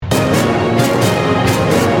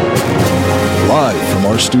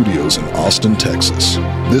our studios in Austin, Texas,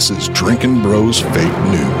 this is Drinkin' Bros Fake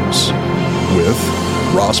News with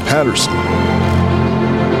Ross Patterson,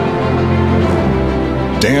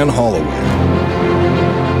 Dan Holloway,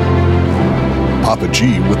 Papa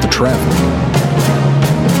G with the traffic,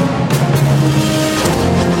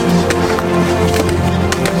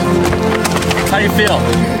 How you feel?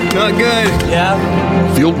 Not good.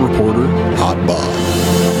 Yeah? field reporter Hot Bob,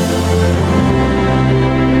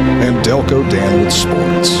 and Delco Dan with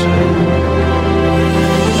sports.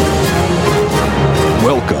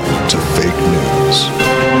 Welcome to Fake News.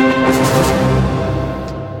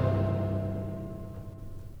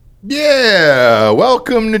 Yeah,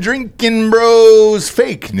 welcome to Drinkin' Bros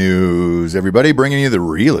Fake News. Everybody bringing you the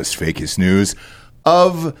realest, fakest news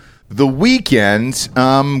of the weekend.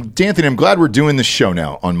 D'Anthony, I'm glad we're doing this show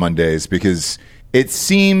now on Mondays because it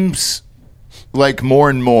seems like more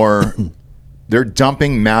and more they're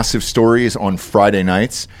dumping massive stories on Friday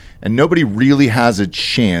nights, and nobody really has a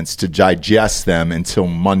chance to digest them until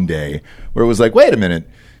Monday, where it was like, wait a minute,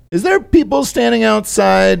 is there people standing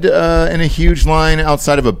outside in a huge line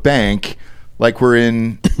outside of a bank like we're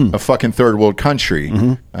in a fucking third world country?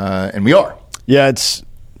 And we are. Yeah, it's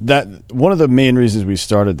that one of the main reasons we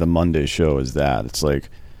started the Monday show is that it's like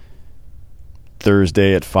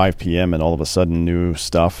Thursday at 5 p.m. and all of a sudden new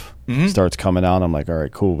stuff starts coming out. I'm like, all right,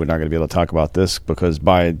 cool. We're not going to be able to talk about this because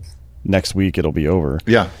by next week it'll be over.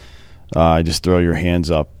 Yeah. I just throw your hands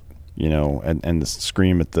up, you know, and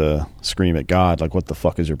scream at God. Like, what the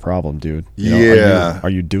fuck is your problem, dude? You know, Yeah. Are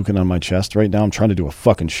you duking on my chest right now? I'm trying to do a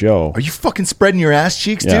fucking show. Are you fucking spreading your ass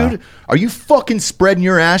cheeks, Yeah. dude? Are you fucking spreading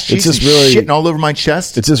your ass cheeks and just really- shitting all over my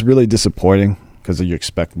chest? It's just really disappointing because you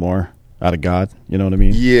expect more out of God. You know what I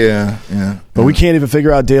mean? Yeah. But we can't even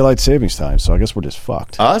figure out daylight savings time, so I guess we're just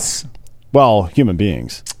fucked. Us? Well, human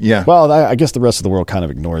beings. Yeah. Well, I guess the rest of the world kind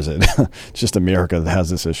of ignores it. It's just America that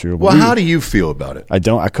has this issue. Well, how do you feel about it?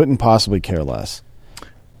 I couldn't possibly care less.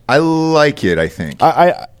 I like it, I think.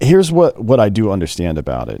 I here's what I do understand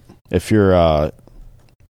about it. If you're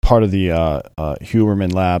part of the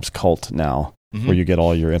Huberman Labs cult now, where you get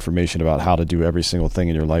all your information about how to do every single thing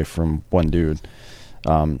in your life from one dude,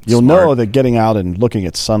 you'll know that getting out and looking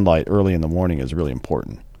at sunlight early in the morning is really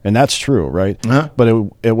important. And that's true, right? Uh-huh. But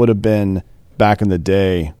it would have been back in the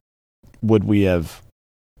day. Would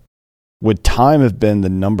time have been the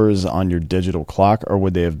numbers on your digital clock, or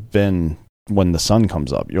would they have been when the sun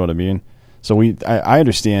comes up? You know what I mean? So I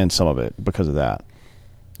understand some of it because of that.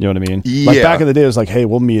 You know what I mean? Yeah. Like back in the day, it was like, hey,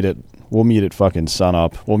 we'll meet at fucking sun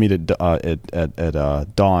up. We'll meet at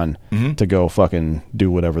dawn to go fucking do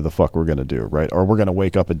whatever the fuck we're gonna do, right? Or we're gonna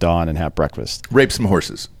wake up at dawn and have breakfast. Rape some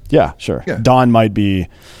horses. Yeah, sure. Yeah. Dawn might be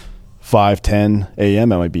 5:10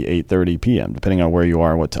 a.m. It might be 8:30 p.m. depending on where you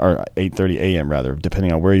are, or 8:30 a.m. rather,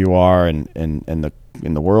 depending on where you are and in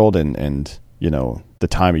the world and you know the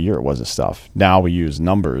time of year it was and stuff. Now we use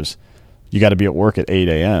numbers. You got to be at work at 8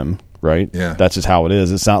 a.m. right? Yeah. That's just how it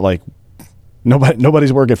is. It's not like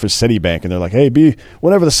nobody's working for Citibank and they're like, hey,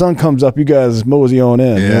 whenever the sun comes up, you guys mosey on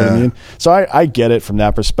in. Yeah. You know what I mean? So I get it from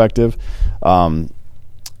that perspective.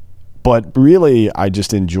 But really, I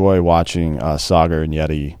just enjoy watching Sagar and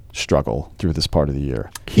Yeti struggle through this part of the year.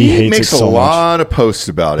 He hates makes it so a lot of posts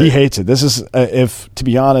about it. He hates it. This is, to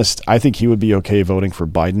be honest, I think he would be okay voting for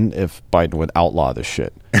Biden if Biden would outlaw this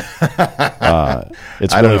shit.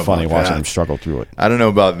 It's really funny watching him struggle through it. I don't know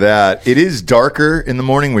about that. It is darker in the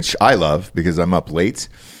morning, which I love because I'm up late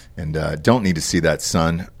and don't need to see that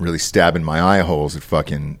sun really stabbing my eye holes at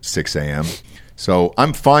fucking 6 a.m. So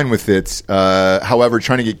I'm fine with it. However,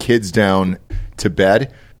 trying to get kids down to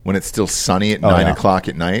bed when it's still sunny at 9 o'clock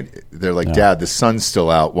at night, they're like, Dad, the sun's still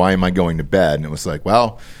out. Why am I going to bed? And it was like,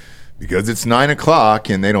 well, because it's 9 o'clock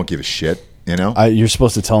and they don't give a shit, you know? You're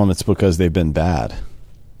supposed to tell them it's because they've been bad.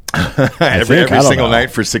 every single night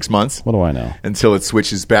for 6 months. What do I know? Until it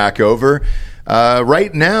switches back over.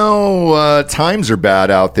 Right now, times are bad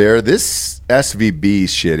out there. This SVB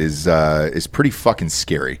shit is pretty fucking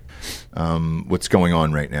scary. What's going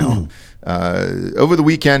on right now? Over the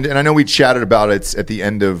weekend, and I know we chatted about it at the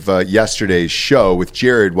end of yesterday's show with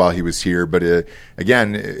Jared while he was here, but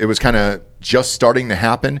again, it was kind of just starting to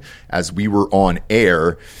happen as we were on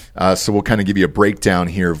air. So we'll kind of give you a breakdown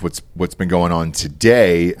here of what's been going on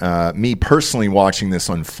today. Me personally watching this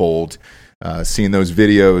unfold, seeing those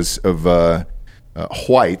videos of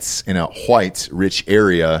whites in a white rich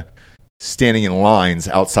area standing in lines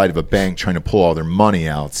outside of a bank trying to pull all their money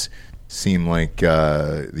out. Seem like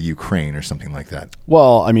the Ukraine or something like that.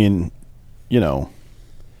 Well, I mean, you know,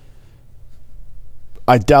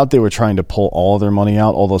 I doubt they were trying to pull all of their money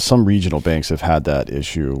out, although some regional banks have had that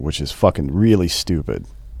issue, which is fucking really stupid.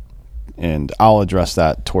 and I'll address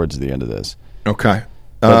that towards the end of this. Okay.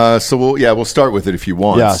 So we'll start with it if you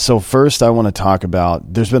want. Yeah. So first, I want to talk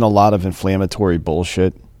about. There's been a lot of inflammatory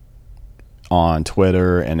bullshit on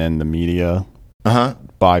Twitter and in the media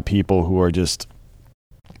by people who are just,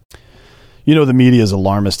 the media is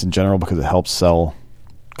alarmist in general because it helps sell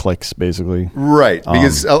clicks, basically. Right.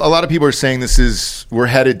 Because a lot of people are saying we're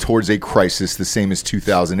headed towards a crisis, the same as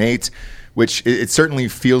 2008, which it certainly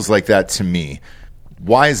feels like that to me.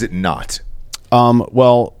 Why is it not?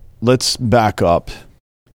 Well, let's back up.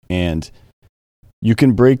 And you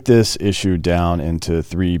can break this issue down into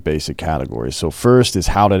 3 basic categories. So first is,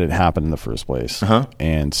 how did it happen in the first place?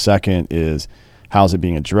 And second is, how's it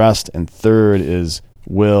being addressed? And third is,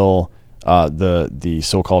 will the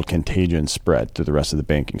so-called contagion spread through the rest of the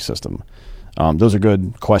banking system? Those are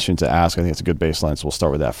good questions to ask. I think it's a good baseline, so we'll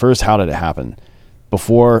start with that. First, how did it happen?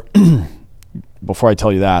 Before I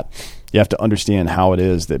tell you that, you have to understand how it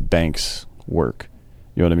is that banks work.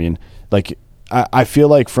 You know what I mean? Like, I feel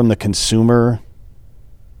like from the consumer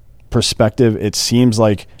perspective, it seems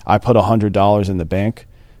like I put $100 in the bank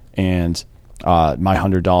and my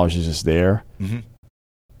 $100 is just there.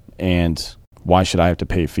 And why should I have to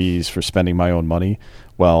pay fees for spending my own money?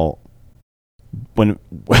 Well, when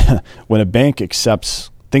a bank accepts,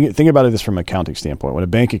 think about it this from an accounting standpoint. When a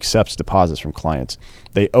bank accepts deposits from clients,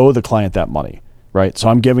 they owe the client that money, right? So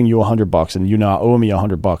I'm giving you $100 and you now owe me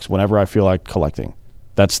 $100 whenever I feel like collecting.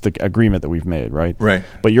 That's the agreement that we've made, right? Right.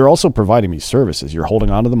 But you're also providing me services. You're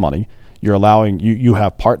holding on to the money. You're allowing you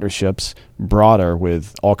have partnerships broader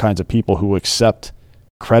with all kinds of people who accept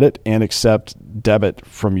credit and accept debit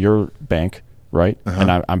from your bank, right?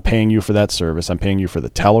 And I'm paying you for that service. I'm paying you for the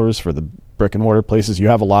tellers, for the brick and mortar places. You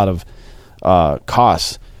have a lot of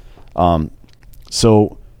costs.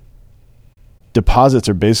 So deposits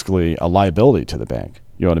are basically a liability to the bank.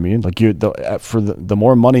 You know what I mean? Like the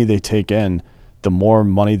more money they take in, the more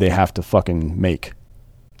money they have to fucking make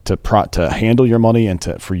to handle your money and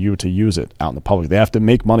for you to use it out in the public. They have to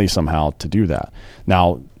make money somehow to do that.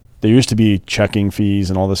 Now, there used to be checking fees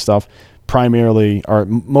and all this stuff. Primarily, or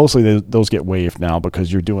mostly, those get waived now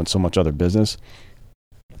because you're doing so much other business.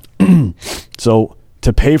 So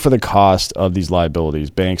to pay for the cost of these liabilities,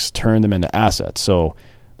 banks turn them into assets. So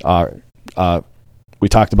we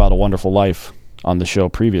talked about A Wonderful Life on the show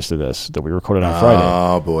previous to this that we recorded on Friday.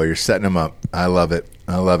 Oh boy, you're setting them up. I love it.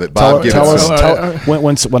 Bob,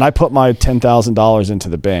 when I put my $10,000 into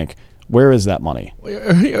the bank, where is that money?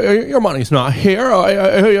 Your money's not here.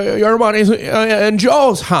 Your money's in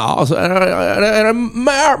Joe's house and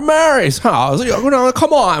Mary's house.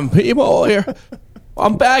 Come on, people.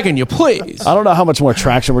 I'm begging you, please. I don't know how much more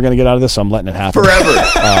traction we're going to get out of this, so I'm letting it happen.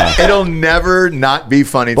 Forever. It'll never not be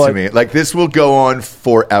funny to me. Like, this will go on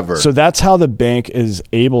forever. So that's how the bank is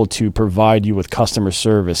able to provide you with customer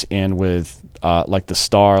service and with like the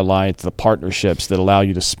Star Alliance, the partnerships that allow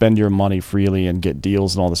you to spend your money freely and get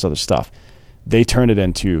deals and all this other stuff. They turn it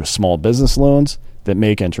into small business loans that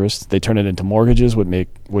make interest. They turn it into mortgages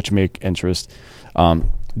which make interest.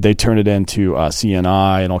 They turn it into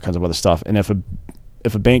CNI and all kinds of other stuff. And if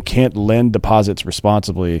a bank can't lend deposits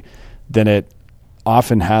responsibly, then it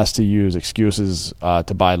often has to use excuses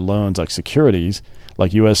to buy loans like securities,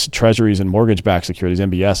 like U.S. Treasuries and mortgage-backed securities,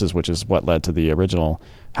 MBSs, which is what led to the original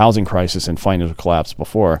housing crisis and financial collapse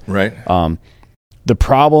before. Right. The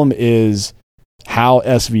problem is how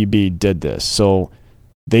SVB did this. So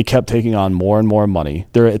they kept taking on more and more money.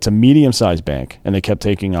 It's a medium-sized bank, and they kept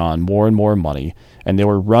taking on more and more money, and they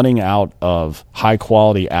were running out of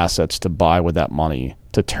high-quality assets to buy with that money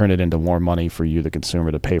to turn it into more money for you, the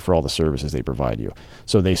consumer, to pay for all the services they provide you.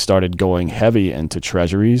 So they started going heavy into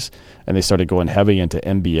treasuries, and they started going heavy into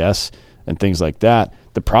MBS and things like that.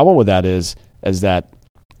 The problem with that is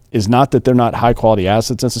not that they're not high-quality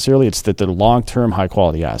assets necessarily. It's that they're long-term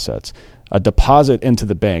high-quality assets. A deposit into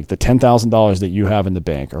the bank, the $10,000 that you have in the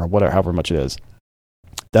bank, or whatever, however much it is,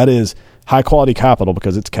 that is high-quality capital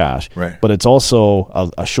because it's cash, right. But it's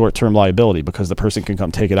also a short-term liability because the person can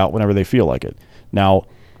come take it out whenever they feel like it. Now,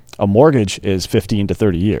 a mortgage is 15 to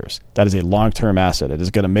 30 years. That is a long-term asset. It is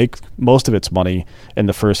going to make most of its money in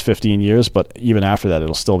the first 15 years, but even after that,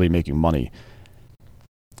 it'll still be making money.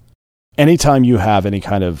 Anytime you have any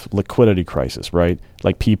kind of liquidity crisis, right,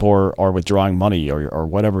 like people are withdrawing money or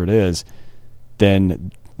whatever it is,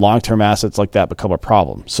 then long-term assets like that become a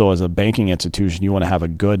problem. So as a banking institution, you want to have a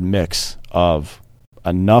good mix of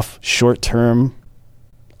enough short-term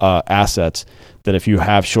assets that if you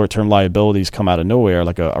have short-term liabilities come out of nowhere,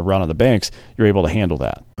 like a run on the banks, you're able to handle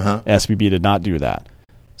that. SVB did not do that.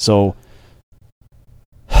 So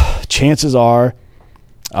chances are,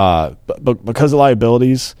 but because of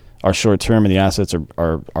liabilities, are short-term and the assets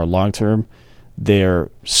are long-term, they're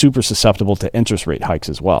super susceptible to interest rate hikes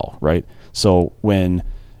as well, right? So when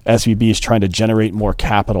SVB is trying to generate more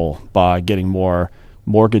capital by getting more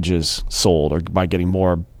mortgages sold or by getting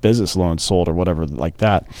more business loans sold or whatever like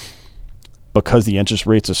that, because the interest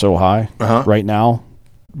rates are so high right now,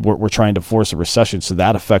 we're trying to force a recession. So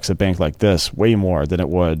that affects a bank like this way more than it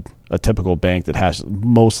would a typical bank that has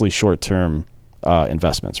mostly short-term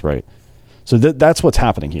investments, right? So that's what's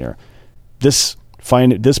happening here. This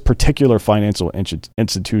particular financial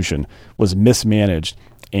institution was mismanaged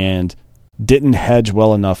and didn't hedge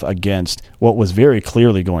well enough against what was very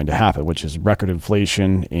clearly going to happen, which is record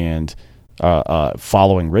inflation and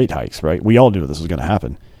following rate hikes, right? We all knew this was going to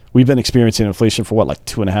happen. We've been experiencing inflation for,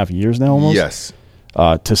 2.5 years now almost? Yes.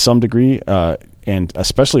 To some degree, and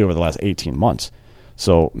especially over the last 18 months.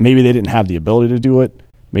 So maybe they didn't have the ability to do it.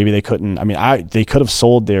 Maybe they couldn't. I mean, they could have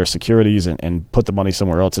sold their securities and put the money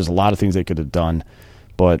somewhere else. There's a lot of things they could have done.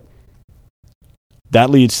 But that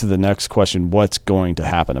leads to the next question, what's going to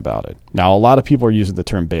happen about it? Now, a lot of people are using the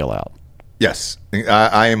term bailout. Yes.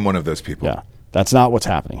 I am one of those people. Yeah. That's not what's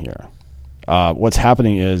happening here. What's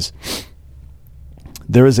happening is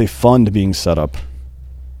there is a fund being set up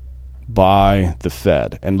by the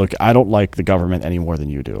Fed. And look, I don't like the government any more than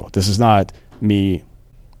you do. This is not me.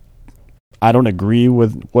 I don't agree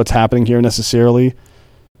with what's happening here necessarily.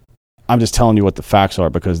 I'm just telling you what the facts are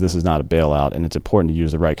because this is not a bailout and it's important to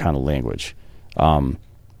use the right kind of language. The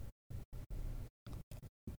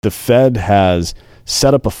Fed has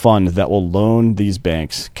set up a fund that will loan these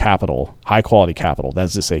banks capital, high quality capital,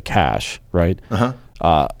 that's to say cash, right?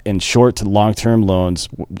 In short to long-term loans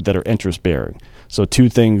that are interest bearing. So two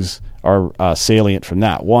things are salient from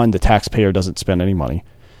that. One, the taxpayer doesn't spend any money.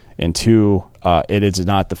 And two, it is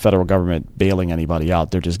not the federal government bailing anybody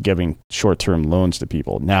out. They're just giving short-term loans to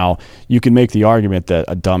people. Now, you can make the argument that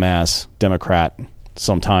a dumbass Democrat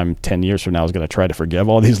sometime 10 years from now is going to try to forgive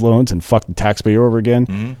all these loans and fuck the taxpayer over again.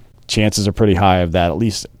 Mm-hmm. Chances are pretty high of that, at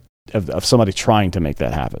least of somebody trying to make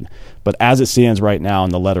that happen. But as it stands right now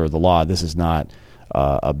in the letter of the law, this is not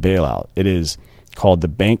a bailout. It is called the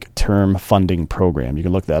Bank Term Funding Program. You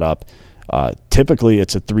can look that up. Typically,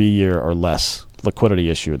 it's a 3-year or less liquidity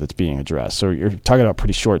issue that's being addressed. So you're talking about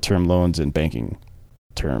pretty short-term loans in banking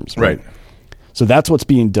terms. Right? So that's what's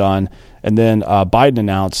being done. And then Biden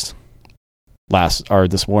announced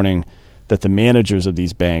this morning that the managers of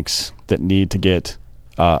these banks that need to get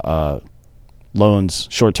loans,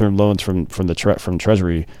 short-term loans from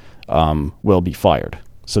Treasury, will be fired.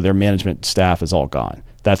 So their management staff is all gone.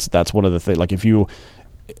 That's one of the things. Like SVB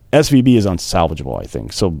is unsalvageable, I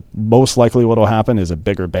think. So most likely what will happen is a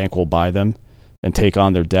bigger bank will buy them and take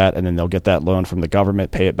on their debt, and then they'll get that loan from the government,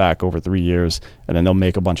 pay it back over 3 years, and then they'll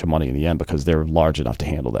make a bunch of money in the end because they're large enough to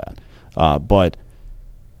handle that. But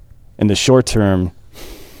in the short term,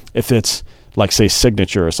 if it's like say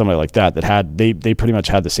Signature or somebody like that had they pretty much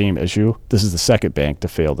had the same issue. This is the second bank to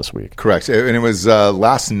fail this week. Correct, and it was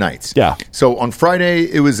last night. Yeah. So on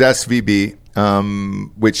Friday it was SVB,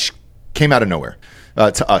 which came out of nowhere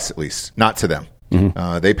to us at least, not to them.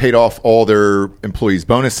 Mm-hmm. They paid off all their employees'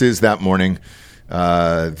 bonuses that morning.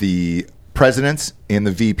 The presidents and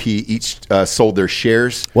the VP each sold their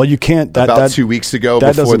shares. Well, you can't. About 2 weeks ago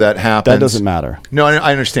before that happened. That doesn't matter. No,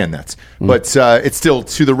 I understand that. Mm-hmm. But it's still,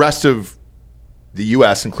 to the rest of the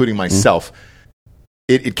U.S., including myself,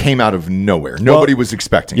 it came out of nowhere. Nobody was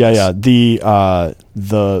expecting this. Yeah.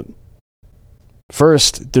 The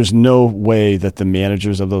first, there's no way that the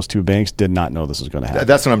managers of those two banks did not know this was going to happen.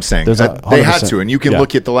 That's what I'm saying. They had to. And you can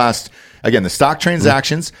look at the stock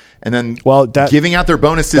transactions, and then giving out their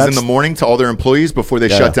bonuses in the morning to all their employees before they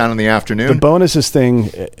shut down in the afternoon. The bonuses thing,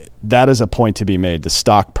 that is a point to be made. The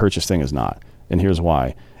stock purchase thing is not. And here's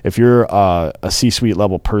why. If you're a C-suite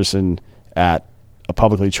level person at a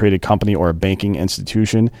publicly traded company or a banking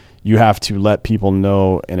institution, you have to let people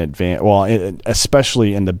know in advance. Well,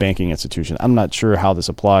 especially in the banking institution. I'm not sure how this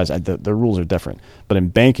applies. The rules are different. But in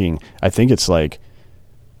banking, I think it's like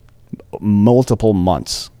multiple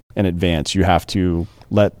months in advance. You have to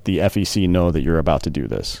let the FEC know that you're about to do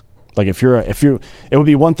this. Like if you're, it would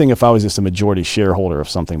be one thing if I was just a majority shareholder of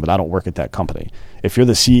something, but I don't work at that company. If you're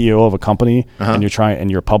the CEO of a company and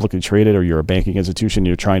you're publicly traded or you're a banking institution,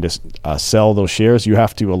 you're trying to sell those shares, you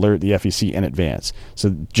have to alert the FEC in advance.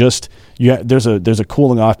 So there's a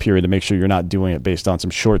cooling off period to make sure you're not doing it based on some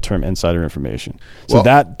short-term insider information. So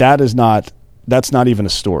that's not even a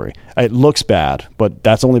story. It looks bad, but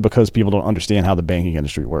that's only because people don't understand how the banking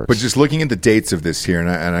industry works. But just looking at the dates of this here, and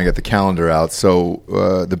I got the calendar out. So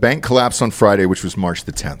the bank collapsed on Friday, which was March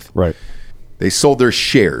the 10th. Right. They sold their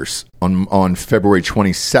shares on February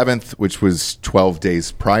 27th, which was 12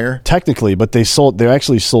 days prior. Technically, but they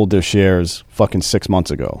actually sold their shares fucking 6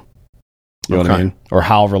 months ago. You know what I mean? Or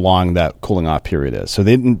however long that cooling off period is. So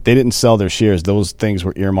they didn't sell their shares. Those things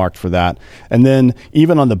were earmarked for that. And then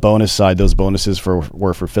even on the bonus side, those bonuses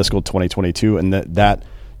were for fiscal 2022, and that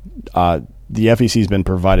the FEC's been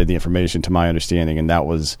provided the information, to my understanding, and that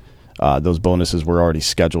was those bonuses were already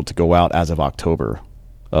scheduled to go out as of October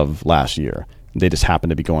of last year. They just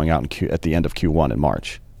happened to be going out at the end of Q1 in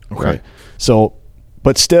March. Okay. Right? So,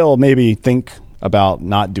 but still, maybe think about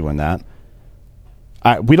not doing that.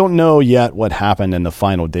 We don't know yet what happened in the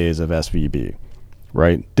final days of SVB,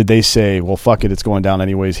 right? Did they say, well, fuck it, it's going down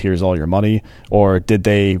anyways, here's all your money? Or did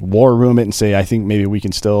they war room it and say, I think maybe we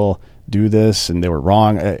can still do this, and they were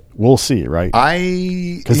wrong? We'll see, right?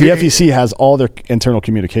 Because the FEC has all their internal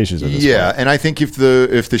communications at this point. And I think if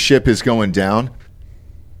the ship is going down,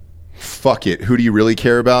 fuck it. Who do you really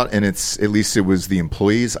care about? And at least it was the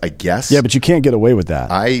employees, I guess. Yeah, but you can't get away with that.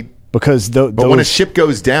 Because but when a ship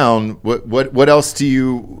goes down, what else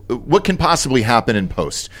what can possibly happen in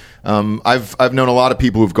post? I've known a lot of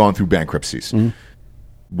people who've gone through bankruptcies. Mm-hmm.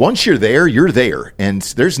 Once you're there, and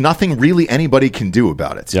there's nothing really anybody can do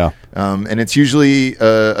about it. Yeah. And it's usually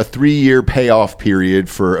a 3-year payoff period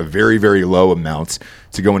for a very, very low amount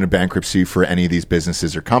to go into bankruptcy for any of these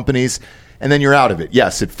businesses or companies, and then you're out of it.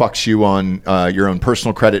 Yes, it fucks you on your own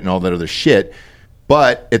personal credit and all that other shit,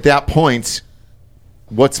 but at that point,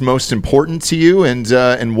 what's most important to you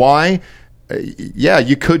and why?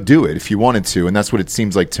 You could do it if you wanted to, and that's what it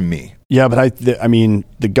seems like to me. Yeah, but I mean,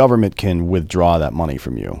 the government can withdraw that money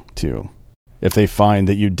from you too, if they find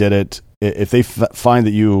that you did it. If they find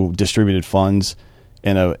that you distributed funds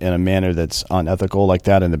in a manner that's unethical like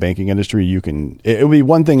that in the banking industry, you can. It would be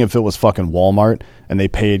one thing if it was fucking Walmart and they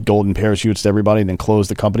paid golden parachutes to everybody and then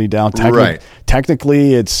closed the company down.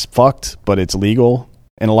 Technically, it's fucked, but it's legal.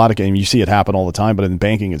 In a lot of cases, you see it happen all the time, but in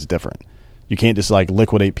banking, it's different. You can't just like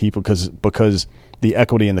liquidate people because the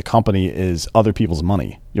equity in the company is other people's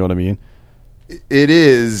money. You know what I mean? It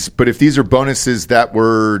is, but if these are bonuses that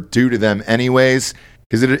were due to them anyways,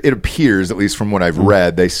 because it appears, at least from what I've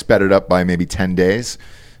read, they sped it up by maybe 10 days.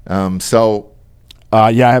 I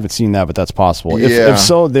haven't seen that, but that's possible. If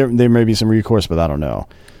so, there may be some recourse, but I don't know.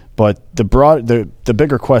 But the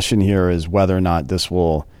bigger question here is whether or not this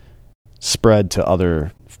will spread to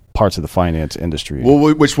other parts of the finance industry.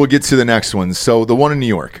 Well, which we'll get to the next one. So the one in New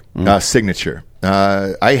York, Signature.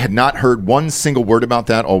 I had not heard one single word about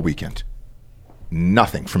that all weekend.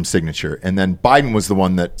 Nothing from Signature. And then Biden was the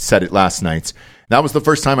one that said it last night. That was the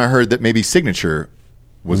first time I heard that maybe Signature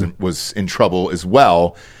was in trouble as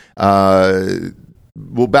well.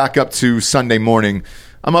 We'll back up to Sunday morning.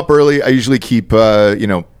 I'm up early. I usually keep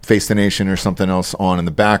Face the Nation or something else on in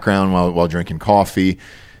the background while drinking coffee.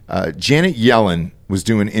 Janet Yellen was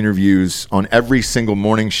doing interviews on every single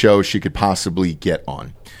morning show she could possibly get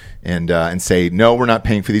on, and say, no, we're not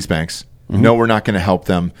paying for these banks. Mm-hmm. No, we're not going to help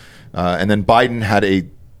them. And then Biden had a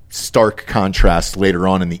stark contrast later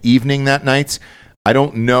on in the evening that night. I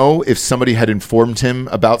don't know if somebody had informed him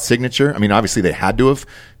about Signature. I mean, obviously they had to have,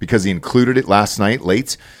 because he included it last night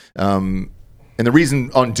late. And the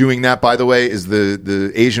reason on doing that, by the way, is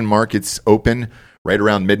the Asian markets open right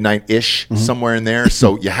around midnight-ish, somewhere in there.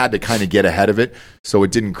 So you had to kind of get ahead of it so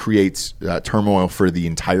it didn't create turmoil for the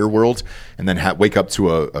entire world, and then wake up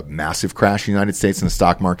to a massive crash in the United States in the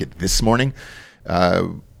stock market this morning.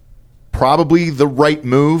 Probably the right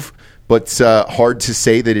move, but hard to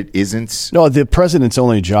say that it isn't. No, the president's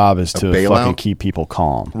only job is to fucking keep people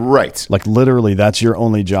calm. Right. Like literally, that's your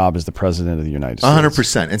only job as the president of the United States.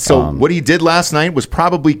 100%. And so what he did last night was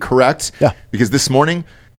probably correct. Yeah. Because this morning,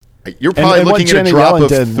 you're probably looking at a drop of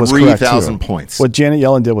 3,000 points. What Janet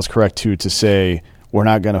Yellen did was correct too, to say we're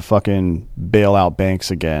not going to fucking bail out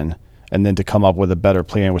banks again, and then to come up with a better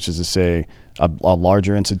plan, which is to say a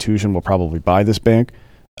larger institution will probably buy this bank.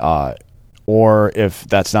 Or if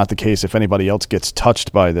that's not the case, if anybody else gets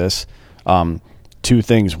touched by this, two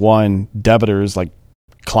things. One, debitors, like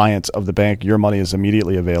clients of the bank, your money is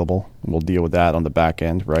immediately available. We'll deal with that on the back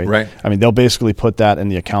end, right? Right. I mean, they'll basically put that in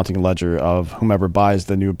the accounting ledger of whomever buys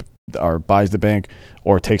the bank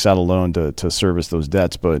or takes out a loan to service those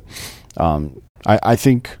debts. But I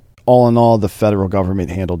think all in all, the federal government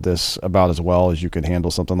handled this about as well as you could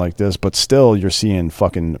handle something like this. But still, you're seeing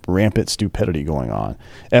fucking rampant stupidity going on.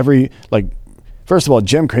 First of all,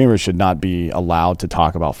 Jim Cramer should not be allowed to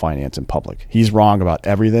talk about finance in public. He's wrong about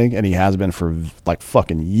everything, and he has been for like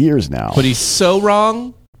fucking years now. But he's so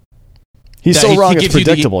wrong. He's so wrong, it's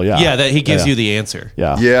predictable. That he gives you the answer.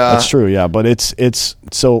 Yeah, that's true. Yeah, but it's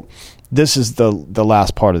so this is the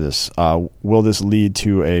last part of this. Will this lead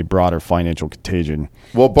to a broader financial contagion?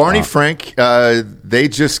 Well, Barney Frank, they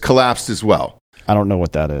just collapsed as well. I don't know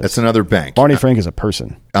what that is. That's another bank. Barney Frank is a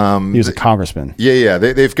person. He was a congressman. Yeah.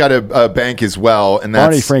 They've got a bank as well. And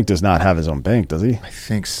Barney Frank does not have his own bank, does he? I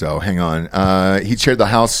think so. Hang on. He chaired the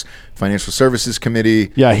House Financial Services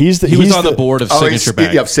Committee. Yeah, he was on the board of Signature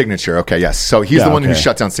Bank. Yeah, Signature. Okay, yes. So he's the one who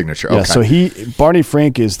shut down Signature. Okay. Yeah, so Barney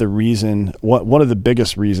Frank is the reason, one of the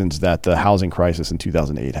biggest reasons that the housing crisis in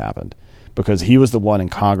 2008 happened, because he was the one in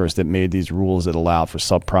Congress that made these rules that allowed for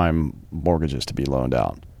subprime mortgages to be loaned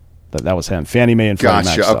out. That was him. Fannie Mae and Freddie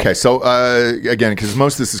Mac. Gotcha. Okay. So, again, because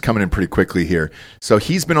most of this is coming in pretty quickly here. So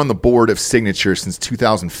he's been on the board of Signature since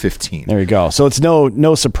 2015. There you go. So it's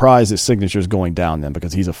no surprise that Signature's going down then,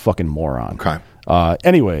 because he's a fucking moron. Okay.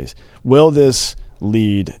 Anyways, will this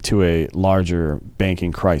lead to a larger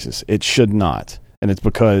banking crisis? It should not. And it's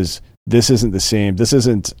because this isn't the same. This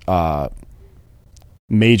isn't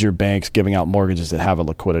major banks giving out mortgages that have a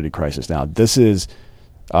liquidity crisis now. This is...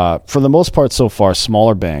 for the most part so far,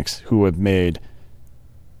 smaller banks who have made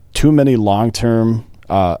too many long-term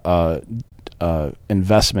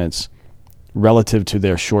investments relative to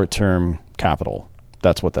their short-term capital.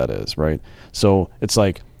 That's what that is, right? So it's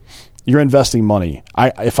like you're investing money.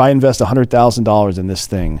 If I invest $100,000 in this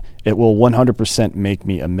thing, it will 100% make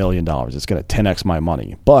me $1 million. It's going to 10x my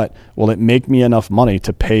money. But will it make me enough money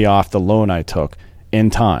to pay off the loan I took in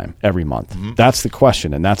time every month? Mm-hmm. That's the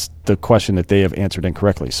question, and that's the question that they have answered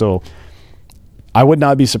incorrectly. So I would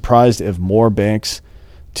not be surprised if more banks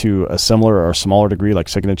to a similar or smaller degree like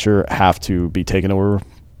Signature have to be taken over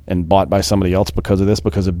and bought by somebody else because of this,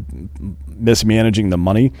 because of mismanaging the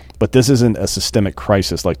money. But this isn't a systemic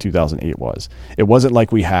crisis like 2008 was. It wasn't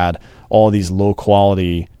like we had all these low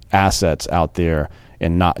quality assets out there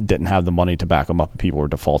and didn't have the money to back them up, and people were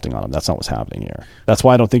defaulting on them. That's not what's happening here. That's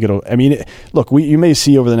why I don't think it'll. I mean, look, you may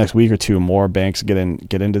see over the next week or two more banks get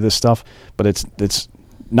into this stuff, but it's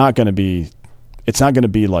not going to be. It's not going to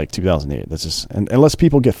be like 2008. That's just unless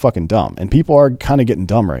people get fucking dumb, and people are kind of getting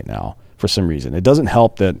dumb right now for some reason. It doesn't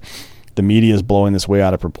help that the media is blowing this way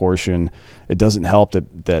out of proportion. It doesn't help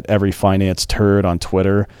that every finance turd on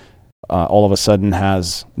Twitter all of a sudden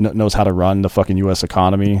knows how to run the fucking U.S.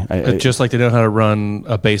 economy. Just like they know how to run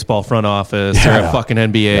a baseball front office or a fucking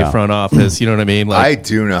NBA front office. You know what I mean? Like, I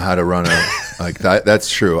do know how to run like that.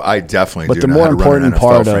 That's true. I definitely but do the know more how to run an important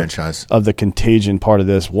NFL part franchise. of the contagion part of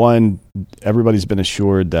this, one, everybody's been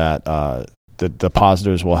assured that the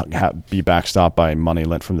depositors will be backstopped by money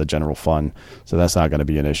lent from the general fund. So that's not going to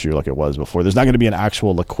be an issue like it was before. There's not going to be an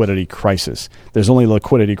actual liquidity crisis. There's only a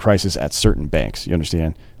liquidity crisis at certain banks. You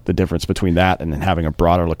understand the difference between that and then having a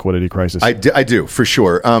broader liquidity crisis? I do for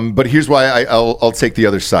sure. But here's why I'll take the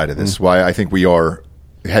other side of this. Why I think we are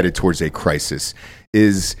headed towards a crisis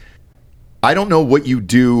is I don't know what you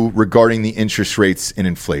do regarding the interest rates and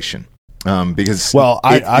inflation. Because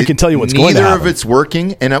I can tell you what's going to happen. Neither of it's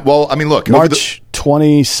working. And I mean, look, March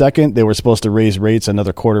 22nd, they were supposed to raise rates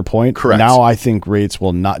another quarter point. Correct. Now I think rates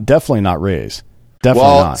will definitely not raise.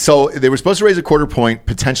 Definitely not. So they were supposed to raise a quarter point,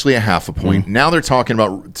 potentially a half a point. Now they're talking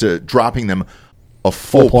about dropping them a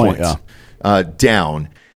full point down.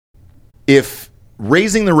 If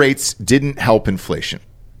raising the rates didn't help inflation,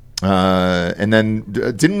 and then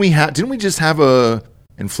didn't we just have a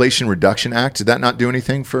Inflation Reduction Act? Did that not do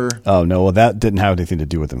anything for? Oh no, well that didn't have anything to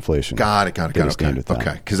do with inflation. Got it.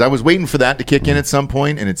 Okay, because I was waiting for that to kick in at some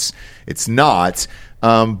point, and it's not.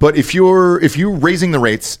 But if you're raising the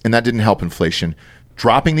rates and that didn't help inflation,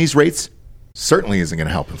 dropping these rates certainly isn't going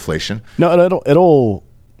to help inflation. No, it'll.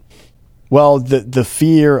 Well, the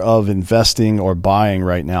fear of investing or buying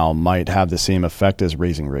right now might have the same effect as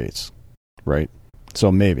raising rates, right? So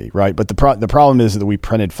maybe, right? But the problem is that we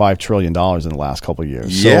printed $5 trillion in the last couple of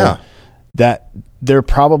years. Yeah. So that there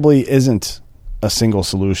probably isn't a single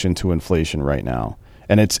solution to inflation right now.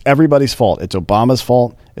 And it's everybody's fault. It's Obama's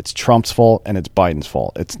fault, it's Trump's fault, and it's Biden's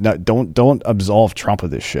fault. It's not, don't absolve Trump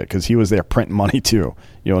of this shit, because he was there printing money too.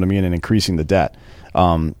 You know what I mean? And increasing the debt.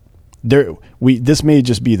 This may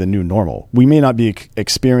just be the new normal. We may not be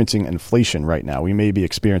experiencing inflation right now. We may be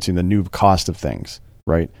experiencing the new cost of things,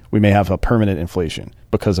 right? We may have a permanent inflation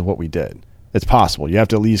because of what we did. It's possible. You have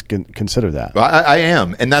to at least consider that. I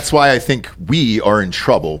am. And that's why I think we are in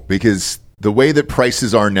trouble, because the way that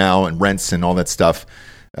prices are now and rents and all that stuff,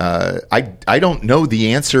 I don't know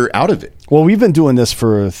the answer out of it. Well, we've been doing this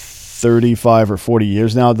for 35 or 40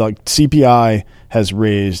 years now. The CPI has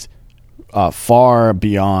raised far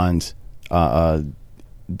beyond the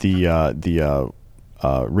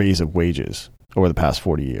raise of wages over the past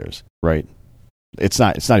 40 years, right? It's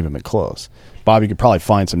not even been close. Bob, you could probably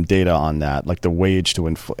find some data on that, like the wage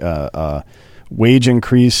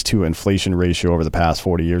increase to inflation ratio over the past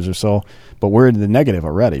 40 years or so. But we're in the negative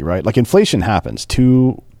already, right? Like inflation happens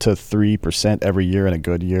 2 to 3% every year in a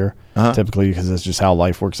good year, typically, because that's just how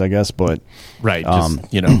life works, I guess. But right, just,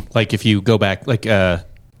 like if you go back, like I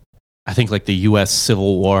think like the U.S.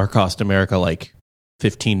 Civil War cost America like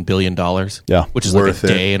 $15 billion. Yeah, which is like a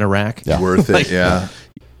day in Iraq. Yeah. Worth it. Like, yeah,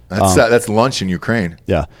 that's lunch in Ukraine.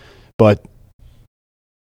 Yeah, but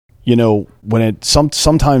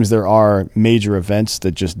sometimes there are major events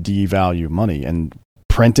that just devalue money, and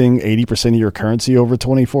printing 80% of your currency over a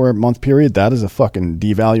 24-month period, that is a fucking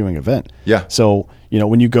devaluing event. Yeah. So,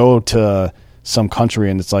 when you go to some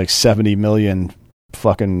country and it's like 70 million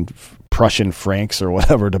fucking Prussian francs or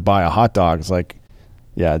whatever to buy a hot dog, it's like,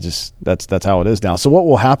 yeah, just that's how it is now. So what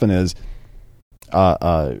will happen is,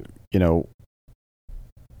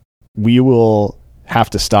 we will have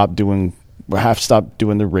to stop doing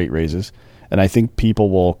the rate raises. And I think people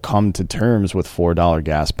will come to terms with $4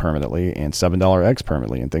 gas permanently and $7 eggs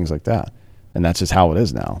permanently and things like that. And that's just how it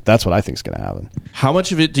is now. That's what I think is going to happen. How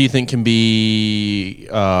much of it do you think can be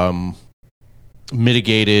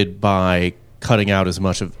mitigated by cutting out as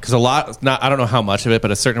much of, because I don't know how much of it,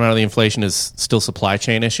 but a certain amount of the inflation is still supply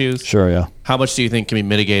chain issues. Sure, yeah. How much do you think can be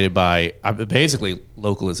mitigated by basically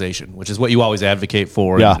localization, which is what you always advocate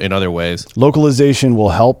for in other ways? Localization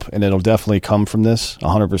will help, and it'll definitely come from this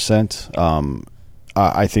 100%.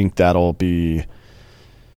 I think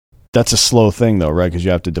that's a slow thing though, right? Because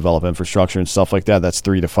you have to develop infrastructure and stuff like that. That's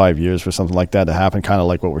 3 to 5 years for something like that to happen, kind of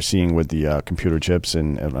like what we're seeing with the computer chips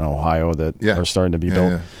in Ohio that are starting to be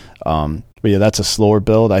built. Yeah. But yeah, that's a slower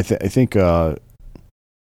build. I think it'll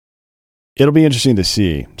be interesting to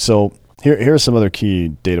see. So here are some other key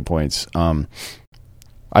data points.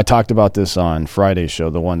 I talked about this on Friday's show,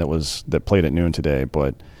 the one that played at noon today,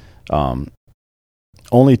 but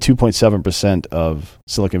only 2.7% of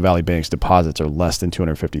Silicon Valley Bank's deposits are less than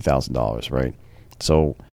 $250,000, right?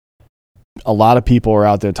 So a lot of people are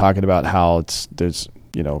out there talking about how there's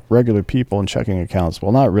regular people in checking accounts.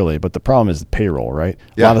 Well, not really, but the problem is the payroll, right?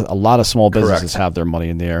 Yeah. A lot of small businesses have their money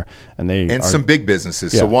in there, and some big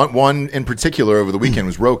businesses. Yeah. So one in particular over the weekend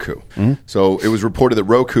was Roku. Mm-hmm. So it was reported that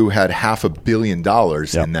Roku had $500 million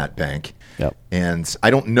in that bank. Yep. And I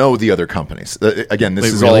don't know the other companies. Again, this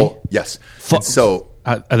is really? all yes. So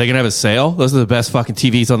are they going to have a sale? Those are the best fucking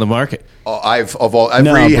TVs on the market. Every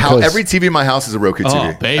TV in my house is a Roku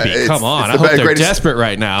TV. Oh, baby, come on. I hope they're desperate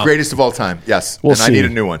right now. Greatest of all time, yes. We'll see. I need a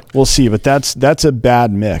new one. We'll see, but that's a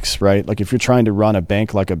bad mix, right? Like if you're trying to run a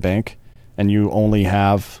bank like a bank and you only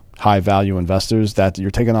have high-value investors, that you're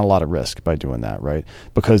taking on a lot of risk by doing that, right?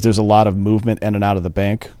 Because there's a lot of movement in and out of the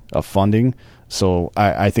bank of funding. So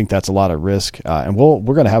I think that's a lot of risk. And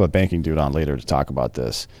we're going to have a banking dude on later to talk about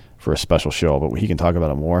this for a special show, but he can talk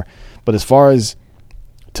about it more. But as far as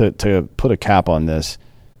to put a cap on this,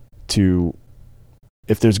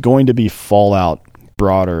 if there's going to be fallout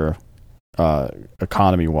broader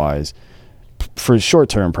economy-wise, for short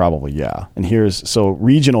term, probably, yeah. And so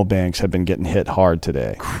regional banks have been getting hit hard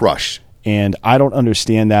today. Crushed. And I don't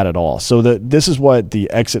understand that at all. So this is what the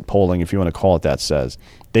exit polling, if you want to call it that, says.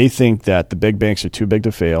 They think that the big banks are too big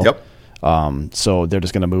to fail. Yep. So they're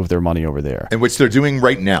just going to move their money over there. And which they're doing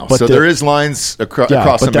right now. But so there is lines across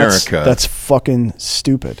America. That's fucking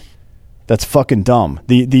stupid. That's fucking dumb.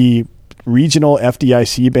 The regional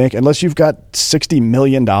FDIC bank, unless you've got $60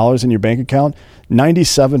 million in your bank account,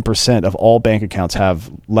 97% of all bank accounts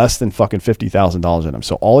have less than fucking $50,000 in them.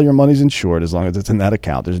 So all your money's insured as long as it's in that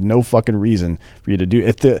account. There's no fucking reason for you to do.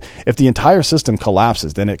 If the entire system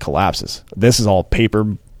collapses, then it collapses. This is all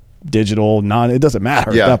paper, digital, it doesn't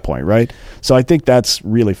matter at that point, right? So I think that's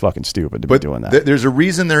really fucking stupid to be doing that. There's a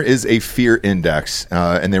reason there is a fear index,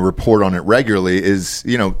 and they report on it regularly, is,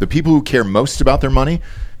 the people who care most about their money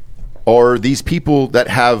are these people that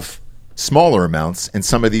have smaller amounts in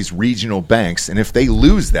some of these regional banks. And if they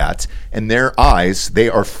lose that in their eyes, they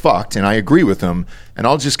are fucked. And I agree with them. And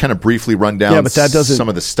I'll just kind of briefly run down some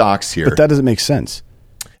of the stocks here. But that doesn't make sense.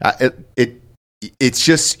 It's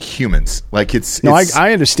just humans. Like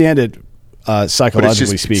I understand it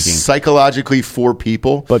psychologically speaking. Psychologically for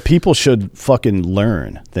people. But people should fucking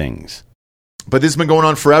learn things. But this has been going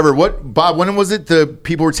on forever. Bob, when was it the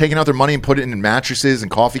people were taking out their money and put it in mattresses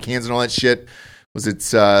and coffee cans and all that shit? Was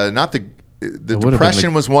it not the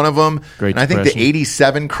Depression was one of them? Great and I think the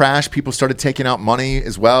 87 crash, people started taking out money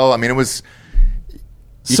as well. I mean, it was...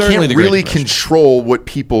 You Certainly can't really control what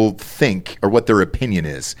people think or what their opinion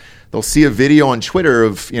is. they'll see a video on Twitter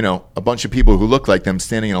of, a bunch of people who look like them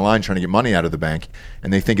standing in a line trying to get money out of the bank,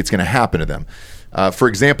 and they think it's going to happen to them. For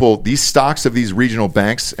example, these stocks of these regional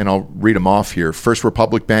banks, and I'll read them off here. First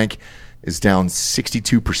Republic Bank is down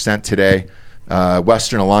 62% today.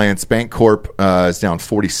 Western Alliance Bancorp is down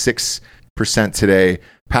 46% today.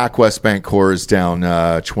 PacWest Bancorp is down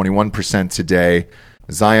 21% today.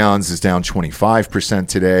 Zions is down 25%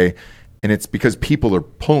 today. And it's because people are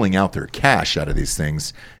pulling out their cash out of these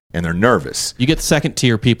things, and they're nervous. You get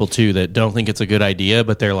second-tier people, too, that don't think it's a good idea,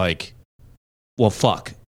 but they're like, well,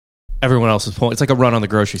 fuck. Everyone else is pulling. It's like a run on the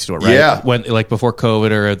grocery store, right? Yeah. When, like, before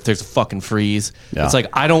COVID, or there's a fucking freeze. Yeah. It's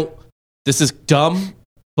like, this is dumb,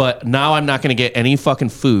 but now I'm not going to get any fucking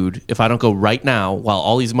food if I don't go right now while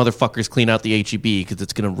all these motherfuckers clean out the HEB because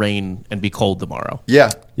it's going to rain and be cold tomorrow.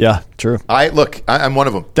 Yeah. Yeah, true. I'm one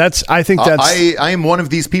of them. I am one of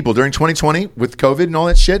these people. During 2020 with COVID and all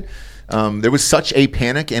that shit, there was such a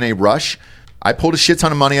panic and a rush. I pulled a shit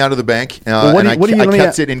ton of money out of the bank, and I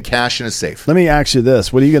kept it in cash in a safe. Let me ask you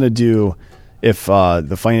this. What are you going to do if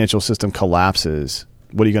the financial system collapses?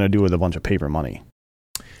 What are you going to do with a bunch of paper money?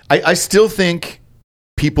 I still think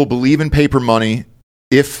people believe in paper money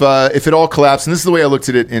if it all collapsed. And this is the way I looked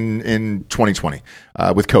at it in 2020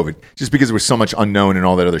 with COVID, just because there was so much unknown and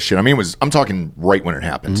all that other shit. I mean, I'm talking right when it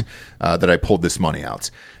happened that I pulled this money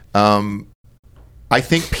out. I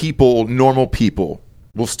think normal people,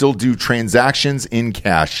 will still do transactions in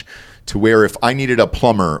cash to where if I needed a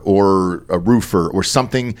plumber or a roofer or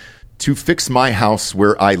something to fix my house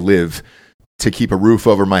where I live to keep a roof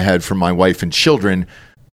over my head for my wife and children,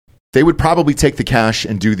 they would probably take the cash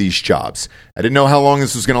and do these jobs. I didn't know how long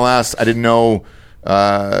this was going to last. I didn't know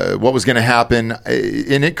what was going to happen.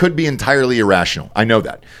 And it could be entirely irrational. I know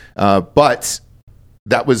that. But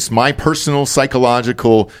that was my personal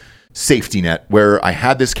psychological safety net where I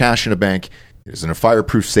had this cash in a bank. It was in a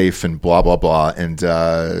fireproof safe and blah, blah, blah. And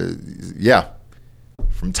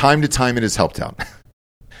from time to time, it has helped out.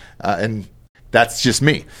 And that's just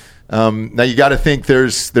me. Now, you got to think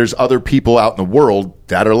there's other people out in the world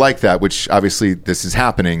that are like that, which obviously this is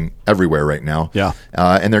happening everywhere right now. Yeah.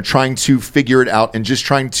 And they're trying to figure it out and just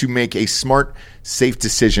trying to make a smart, safe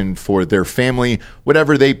decision for their family,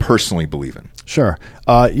 whatever they personally believe in. Sure.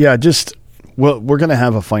 We're going to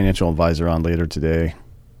have a financial advisor on later today.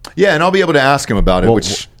 Yeah, and I'll be able to ask him about it,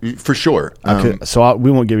 which for sure. So we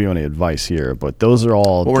won't give you any advice here, but those are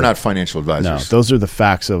all... Well, we're not financial advisors. No, those are the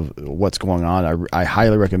facts of what's going on. I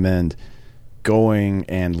highly recommend going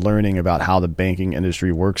and learning about how the banking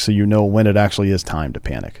industry works so you know when it actually is time to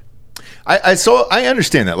panic. I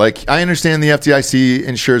understand that. Like, I understand the FDIC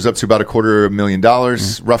insures up to about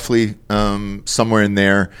 $250,000, roughly, somewhere in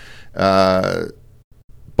there.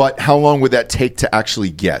 But how long would that take to actually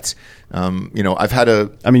get? I've had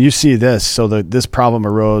you see this. So this problem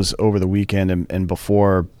arose over the weekend, and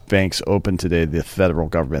before banks opened today, the federal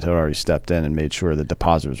government had already stepped in and made sure that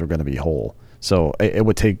depositors were going to be whole. So it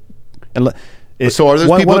would take. So are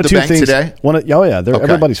those people at the bank today?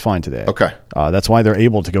 Everybody's fine today. Okay. That's why they're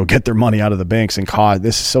able to go get their money out of the banks and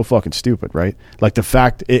this is so fucking stupid, right? Like the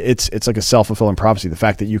fact it's like a self-fulfilling prophecy. The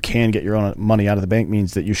fact that you can get your own money out of the bank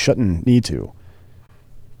means that you shouldn't need to.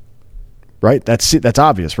 Right? That's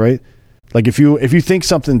obvious, right? Like if you think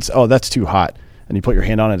something's that's too hot, and you put your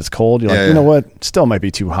hand on it, it's cold. You're like, you know what? Still might be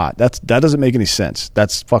too hot. That doesn't make any sense.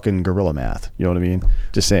 That's fucking guerrilla math. You know what I mean?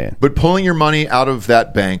 Just saying. But pulling your money out of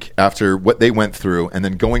that bank after what they went through, and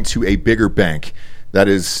then going to a bigger bank that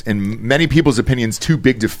is, in many people's opinions, too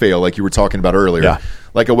big to fail, like you were talking about earlier,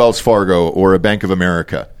 like a Wells Fargo or a Bank of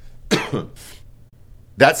America.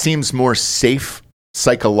 That seems more safe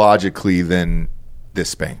psychologically than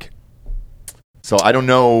this bank. So I don't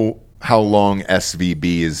know how long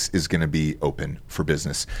SVB is going to be open for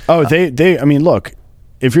business. Oh, look,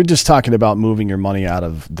 if you're just talking about moving your money out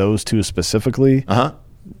of those two specifically,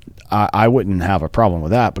 I wouldn't have a problem with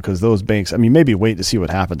that because those banks, maybe wait to see what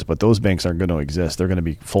happens, but those banks aren't going to exist. They're going to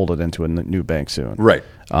be folded into a new bank soon. Right.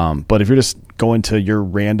 But if you're just going to your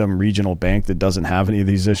random regional bank that doesn't have any of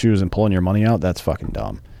these issues and pulling your money out, that's fucking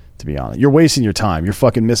dumb, to be honest. You're wasting your time. You're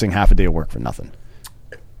fucking missing half a day of work for nothing.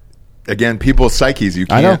 Again, people's psyches, you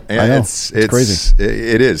can't. I know. It's crazy.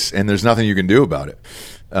 It is, and there's nothing you can do about it,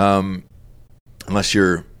 unless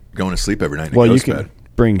you're going to sleep every night. You can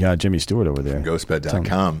bring Jimmy Stewart over there. Ghostbed.com.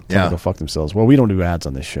 Tell them to go fuck themselves. Well, we don't do ads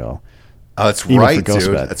on this show. Oh, that's right,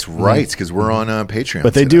 dude. That's right, because we're on Patreon.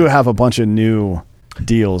 But they do have a bunch of new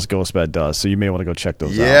deals Ghostbed does, so you may want to go check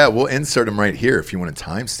those out. Yeah, we'll insert them right here if you want to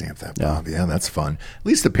timestamp that, Bob. Yeah, that's fun. At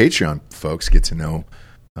least the Patreon folks get to know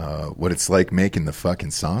what it's like making the fucking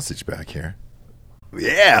sausage back here.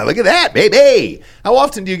 Yeah, look at that, baby. How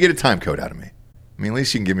often do you get a time code out of me? I mean, at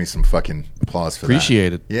least you can give me some fucking applause for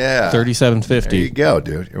Appreciate it. Yeah. $37.50. There you go,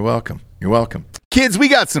 dude. You're welcome. You're welcome. Kids, we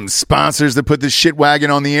got some sponsors that put this shit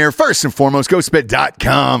wagon on the air. First and foremost,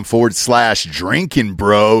 ghostbed.com/drinking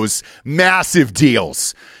bros. Massive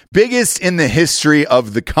deals. Biggest in the history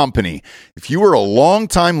of the company. If you were a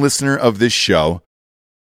long-time listener of this show,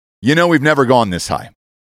 you know we've never gone this high.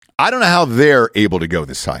 I don't know how they're able to go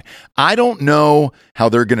this high. I don't know how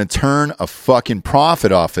they're going to turn a fucking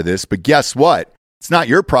profit off of this, but guess what? It's not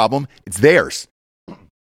your problem. It's theirs.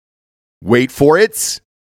 Wait for it.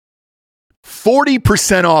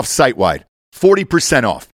 40% off site-wide. 40%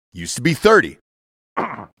 off. Used to be 30.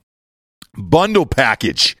 Bundle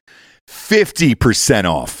package. 50%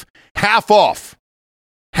 off. Half off.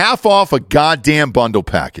 Half off a goddamn bundle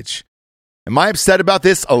package. Am I upset about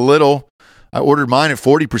this? A little. I ordered mine at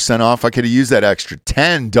 40% off. I could have used that extra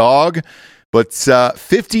 10, dog. But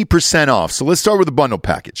 50% off. So let's start with the bundle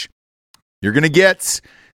package. You're going to get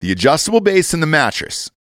the adjustable base and the mattress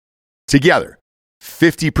together.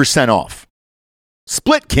 50% off.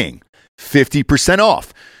 Split King. 50%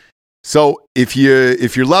 off. So if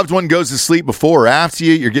your loved one goes to sleep before or after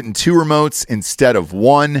you, you're getting 2 remotes instead of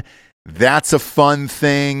 1. That's a fun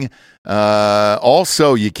thing.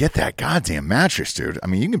 Also, you get that goddamn mattress, dude. I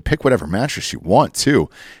mean, you can pick whatever mattress you want, too.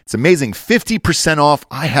 It's amazing. 50% off.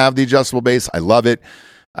 I have the adjustable base. I love it.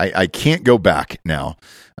 I can't go back now.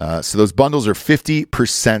 So those bundles are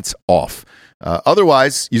 50% off.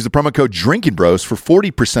 Otherwise, use the promo code Drinking Bros for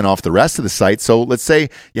 40% off the rest of the site. So let's say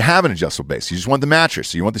you have an adjustable base. You just want the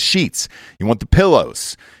mattress. You want the sheets. You want the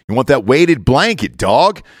pillows. You want that weighted blanket,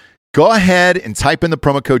 dog. Go ahead and type in the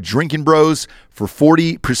promo code Drinking Bros for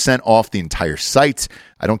 40% off the entire site.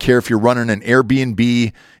 I don't care if you're running an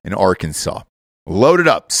Airbnb in Arkansas. Load it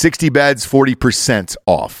up. 60 beds, 40%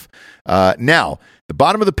 off. Now, the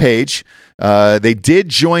bottom of the page, they did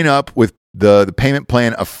join up with the payment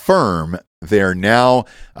plan Affirm there now,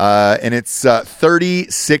 and it's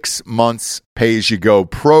 36 months pay-as-you-go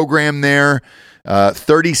program there.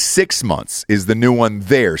 36 months is the new one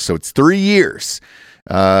there, so it's 3 years.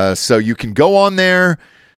 So you can go on there,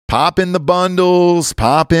 pop in the bundles,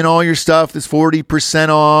 pop in all your stuff that's 40%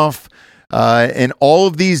 off, and all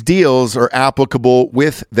of these deals are applicable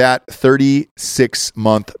with that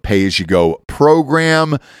 36-month pay-as-you-go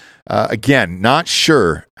program. Again, not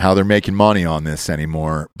sure how they're making money on this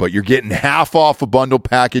anymore, but you're getting half off a bundle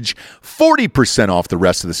package, 40% off the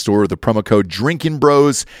rest of the store with the promo code Drinking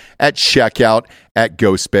Bros at checkout at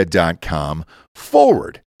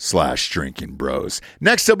ghostbed.com/Drinking Bros.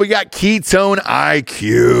 Next up, we got Ketone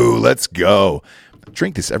IQ. Let's go. I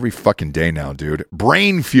drink this every fucking day now, dude.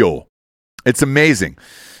 Brain fuel. It's amazing.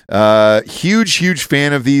 Huge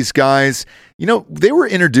fan of these guys. You know, they were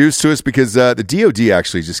introduced to us because the DOD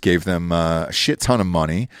actually just gave them a shit ton of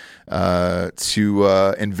money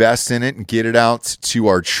to invest in it and get it out to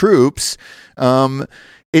our troops.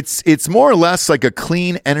 It's more or less like a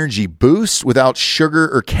clean energy boost without sugar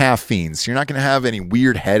or caffeine. So you're not going to have any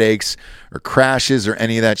weird headaches or crashes or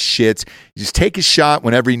any of that shit. You just take a shot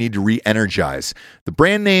whenever you need to re-energize. The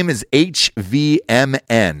brand name is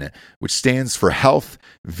HVMN, which stands for Health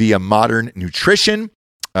via Modern Nutrition.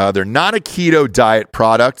 They're not a keto diet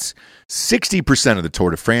product. 60% of the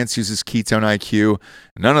Tour de France uses Ketone IQ.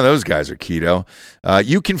 None of those guys are keto.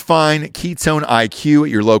 You can find Ketone IQ at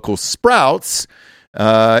your local Sprouts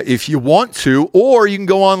if you want to, or you can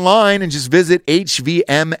go online and just visit hvmn.com.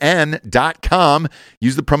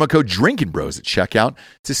 Use the promo code Drinking Bros at checkout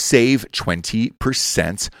to save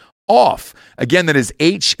 20% off. Again, that is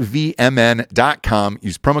hvmn.com.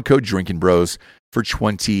 Use promo code Drinking Bros for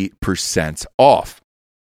 20% off.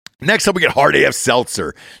 Next up, we get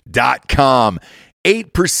hardafseltzer.com.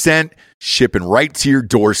 8% shipping right to your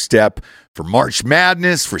doorstep for March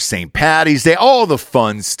Madness, for St. Paddy's Day, all the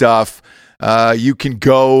fun stuff. You can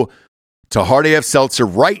go to Hard AF Seltzer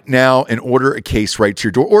right now and order a case right to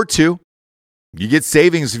your door, or 2. You get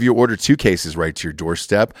savings if you order 2 cases right to your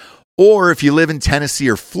doorstep. Or if you live in Tennessee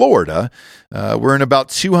or Florida, we're in about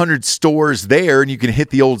 200 stores there, and you can hit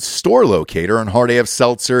the old store locator on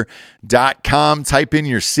hardafseltzer.com, type in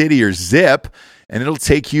your city or zip, and it'll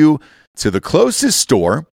take you to the closest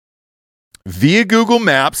store via Google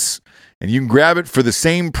Maps, and you can grab it for the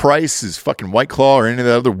same price as fucking White Claw or any of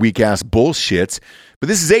the other weak-ass bullshit. But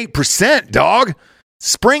this is 8%, dog.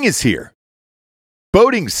 Spring is here.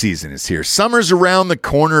 Boating season is here. Summer's around the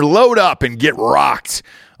corner. Load up and get rocked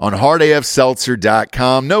on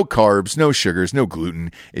hardafseltzer.com. No carbs, no sugars, no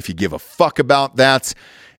gluten, if you give a fuck about that.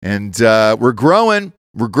 And we're growing.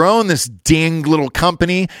 We're growing this dang little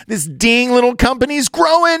company. This dang little company's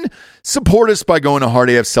growing. Support us by going to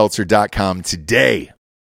hardafseltzer.com today.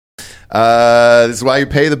 This is why you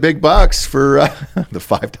pay the big bucks for the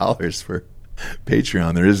 $5 for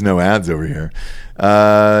Patreon. There is no ads over here.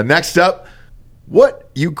 Next up, what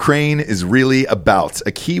Ukraine is really about.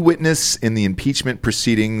 A key witness in the impeachment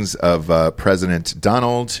proceedings of President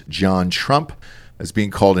Donald John Trump is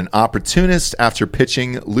being called an opportunist after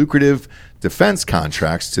pitching lucrative defense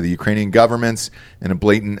contracts to the Ukrainian government in a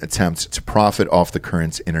blatant attempt to profit off the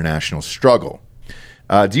current international struggle.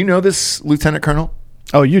 Do you know this, Lieutenant Colonel?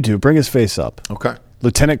 Oh, you do. Bring his face up. Okay.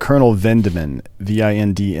 Lieutenant Colonel Vindman,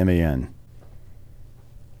 Vindman.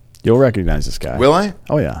 You'll recognize this guy. Will I?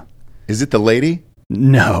 Oh, yeah. Is it the lady?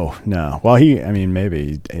 No. Well,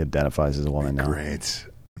 maybe he identifies as a woman now. Great.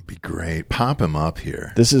 It'd be great. Pop him up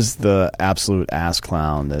here. This is the absolute ass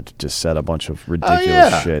clown that just said a bunch of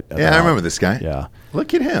ridiculous shit. Yeah, I remember this guy. Yeah.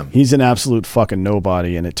 Look at him. He's an absolute fucking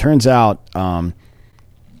nobody. And it turns out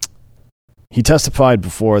he testified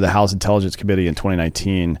before the House Intelligence Committee in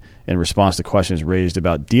 2019 in response to questions raised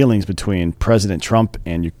about dealings between President Trump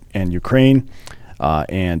and Ukraine,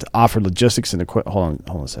 and offered logistics and equipment. Hold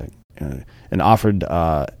on a second. And offered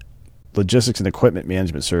logistics and equipment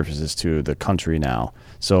management services to the country now.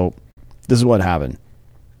 So this is what happened.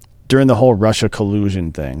 During the whole Russia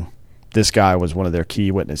collusion thing, this guy was one of their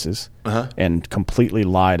key witnesses and completely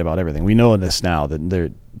lied about everything. We know this now,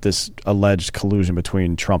 that this alleged collusion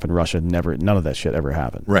between Trump and Russia, none of that shit ever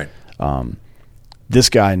happened. Right. This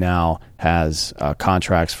guy now has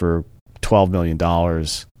contracts for $12 million,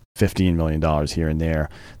 $15 million here and there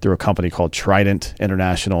through a company called Trident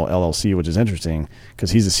International LLC, which is interesting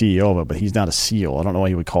because he's the CEO of it, but he's not a SEAL. I don't know why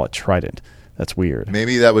he would call it Trident. That's weird.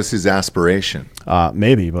 Maybe that was his aspiration.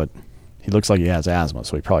 Maybe, but he looks like he has asthma,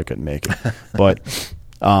 so he probably couldn't make it. But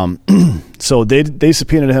so they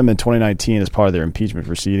subpoenaed him in 2019 as part of their impeachment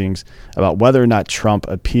proceedings about whether or not Trump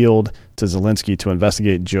appealed to Zelensky to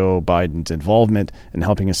investigate Joe Biden's involvement in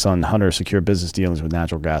helping his son Hunter secure business dealings with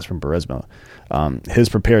natural gas from Burisma. His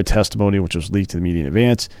prepared testimony, which was leaked to the media in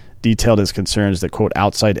advance, detailed his concerns that, quote,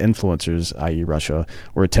 outside influencers, i.e. Russia,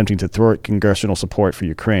 were attempting to thwart congressional support for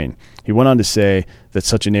Ukraine. He went on to say that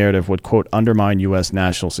such a narrative would, quote, undermine U.S.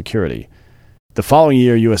 national security. The following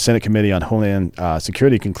year, U.S. Senate Committee on Homeland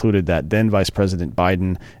Security concluded that then Vice President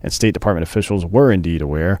Biden and State Department officials were indeed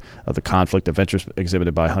aware of the conflict of interest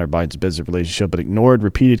exhibited by Hunter Biden's business relationship, but ignored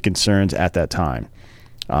repeated concerns at that time.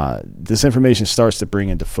 This information starts to bring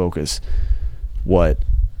into focus what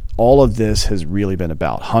all of this has really been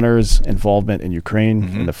about. Hunter's involvement in Ukraine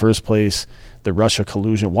in the first place, the Russia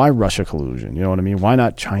collusion. Why Russia collusion? You know what I mean? Why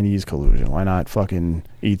not Chinese collusion? Why not fucking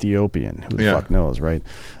Ethiopian? Who the fuck knows, right?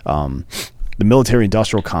 The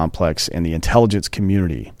military-industrial complex and the intelligence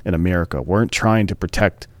community in America weren't trying to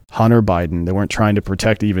protect Hunter Biden. They weren't trying to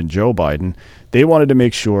protect even Joe Biden. They wanted to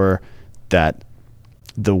make sure that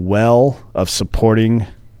the well of supporting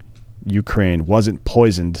Ukraine wasn't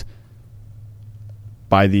poisoned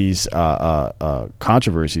by these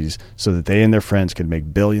controversies so that they and their friends could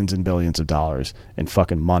make billions and billions of dollars in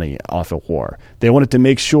fucking money off of war. They wanted to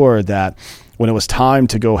make sure that when it was time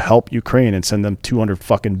to go help Ukraine and send them $200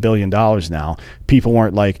 fucking billion now, people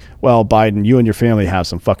weren't like, well, Biden, you and your family have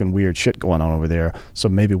some fucking weird shit going on over there, so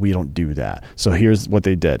maybe we don't do that. So here's what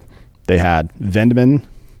they did. They had Vindman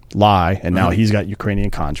lie, and now he's got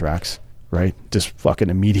Ukrainian contracts, right? Just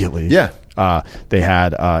fucking immediately. Yeah. They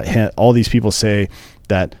had all these people say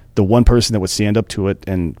that the one person that would stand up to it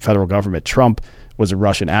in federal government, Trump, was a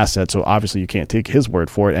Russian asset, so obviously you can't take his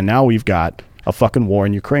word for it. And now we've got a fucking war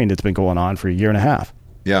in Ukraine that's been going on for a year and a half.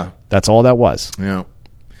 Yeah. That's all that was. Yeah.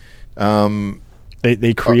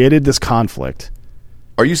 They created this conflict.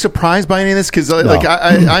 Are you surprised by any of this? Because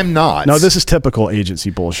I'm not. No, this is typical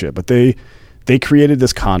agency bullshit. But they created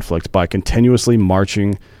this conflict by continuously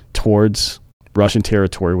marching towards Russian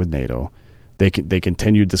territory with NATO. They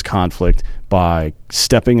continued this conflict by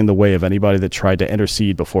stepping in the way of anybody that tried to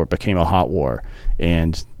intercede before it became a hot war,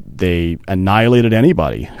 and they annihilated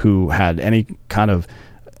anybody who had any kind of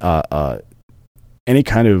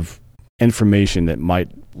information that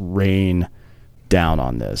might rain down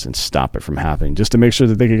on this and stop it from happening, just to make sure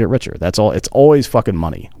that they could get richer. That's all. It's always fucking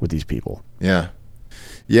money with these people. Yeah.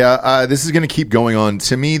 This is going to keep going on.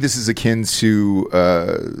 To me, this is akin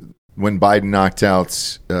to when Biden knocked out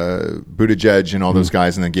Buttigieg and all those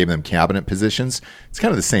guys and then gave them cabinet positions. It's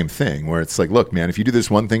kind of the same thing where it's like, look, man, if you do this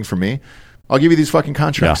one thing for me, I'll give you these fucking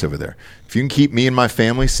contracts over there. If you can keep me and my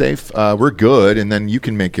family safe, we're good. And then you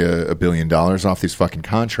can make $1 billion off these fucking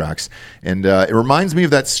contracts. And it reminds me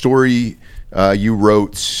of that story you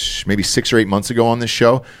wrote maybe 6 or 8 months ago on this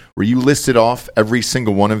show, where you listed off every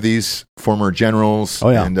single one of these former generals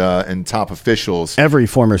and top officials. Every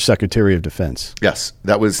former Secretary of Defense. Yes,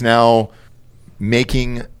 that was now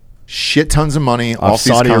making shit tons of money off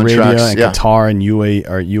Saudi these contracts. Arabia and Qatar and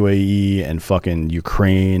UAE and fucking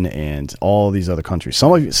Ukraine and all these other countries.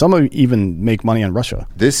 Some of even make money on Russia.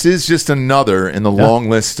 This is just another in the long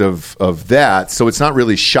list of that. So it's not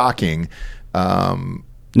really shocking.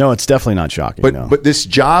 No, it's definitely not shocking. But this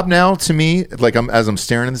job now, to me, like as I'm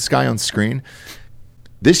staring at this guy on screen,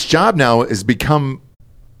 this job now has become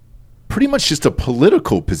pretty much just a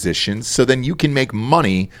political position. So then you can make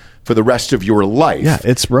money for the rest of your life. Yeah,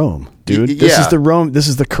 it's Rome, dude. This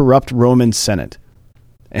is the corrupt Roman Senate.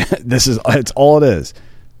 It's all it is.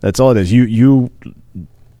 That's all it is. You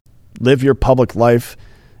live your public life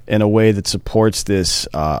in a way that supports this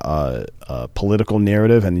political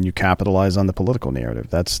narrative, and then you capitalize on the political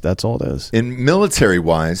narrative. That's all it is. In military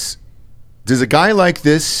wise, does a guy like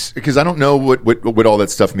this, because I don't know what all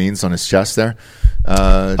that stuff means on his chest there,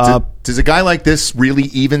 does a guy like this really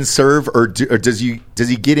even serve, or does he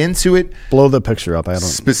get into it? Blow the picture up. I don't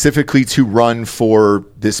specifically to run for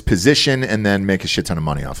this position and then make a shit ton of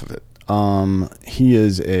money off of it. He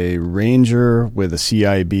is a Ranger with a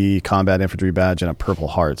CIB Combat Infantry badge and a Purple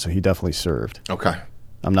Heart, so he definitely served. Okay.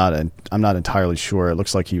 I'm not entirely sure. It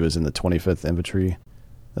looks like he was in the 25th Infantry.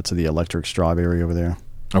 That's the Electric Strawberry over there.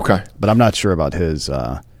 Okay. But I'm not sure about his.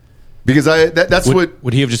 Because that's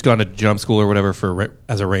would he have just gone to jump school or whatever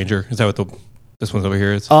as a Ranger? Is that what this one's over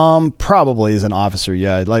here is? Probably as an officer,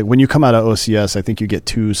 yeah. Like when you come out of OCS, I think you get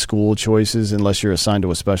 2 school choices unless you're assigned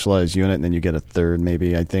to a specialized unit, and then you get a third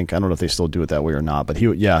maybe, I think. I don't know if they still do it that way or not. But he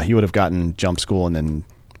would have gotten jump school and then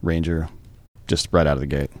Ranger just right out of the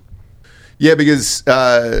gate. Yeah, because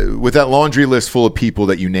with that laundry list full of people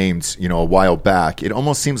that you named, a while back, it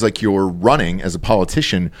almost seems like you're running as a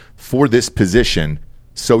politician for this position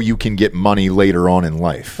so you can get money later on in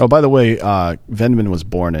life. Oh, by the way, Vendeman was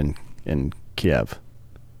born in Kiev.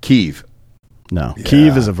 Kiev. No, yeah.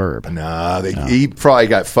 Kiev is a verb. No. He probably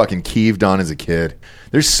got fucking Kieved on as a kid.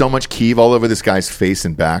 There's so much Kiev all over this guy's face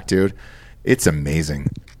and back, dude. It's amazing.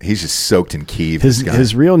 He's just soaked in Kiev.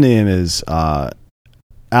 His real name is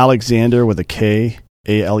Alexander with a K,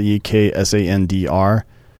 Aleksandr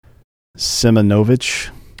Simonovich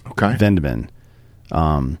Vendeman.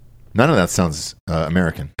 None of that sounds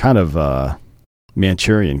American. Kind of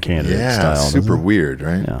Manchurian candidate style. Super weird,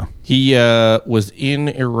 right? Yeah. He was in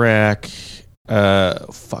Iraq. I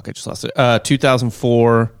just lost it.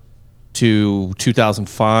 2004 to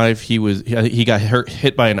 2005. He got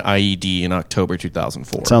hit by an IED in October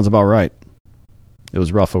 2004. Sounds about right. It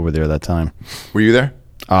was rough over there that time. Were you there?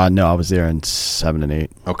 No, I was there in 7 and 8.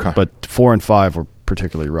 Okay. But 4 and 5 were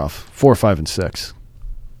particularly rough. 4, 5, and 6.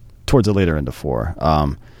 Towards the later end of 4.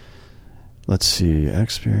 Let's see. I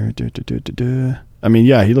mean,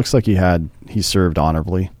 yeah, he looks like he served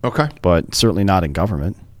honorably. Okay. But certainly not in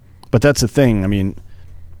government. But that's the thing. I mean,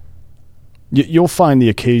 you'll find the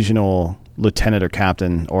occasional lieutenant or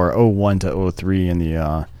captain or 01 to 03 in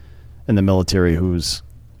the military who's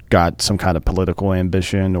got some kind of political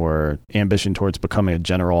ambition or ambition towards becoming a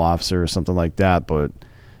general officer or something like that, but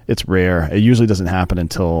it's rare. It usually doesn't happen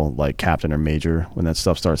until like captain or major when that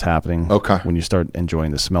stuff starts happening. Okay. When you start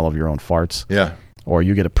enjoying the smell of your own farts. Yeah. Or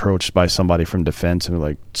you get approached by somebody from defense and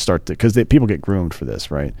like because people get groomed for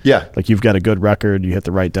this, right? Yeah. Like you've got a good record, you hit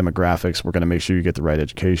the right demographics, we're going to make sure you get the right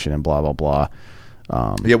education and blah, blah, blah.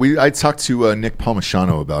 I talked to Nick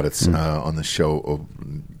Palmisano about it on the show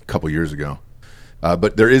a couple years ago.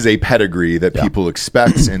 But there is a pedigree that people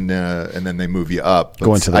expect, and then they move you up. But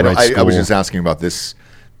going to the right school. I was just asking about this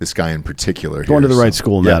guy in particular. Going to the right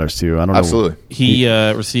school matters too. I don't know. Absolutely. He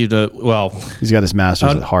received he's got his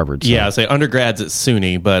master's at Harvard. So. Yeah, I say undergrad's at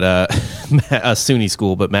SUNY, but a SUNY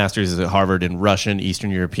school, but master's is at Harvard in Russian,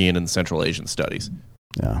 Eastern European, and Central Asian Studies.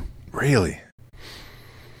 Yeah. Really?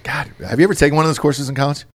 God, have you ever taken one of those courses in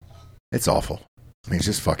college? It's awful. I mean, it's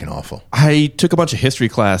just fucking awful. I took a bunch of history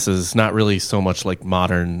classes, not really so much like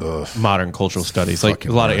modern cultural studies, like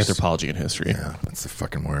a lot of anthropology and history. Yeah, that's the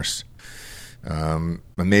fucking worst.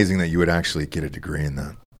 Amazing that you would actually get a degree in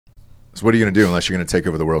that. So what are you going to do unless you're going to take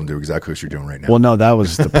over the world and do exactly what you're doing right now? Well, no, that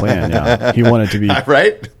was the plan. Yeah, he wanted to be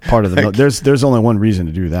right part of the. There's only one reason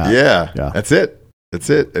to do that. Yeah, that's it.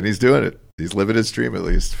 And he's doing it. He's living his dream at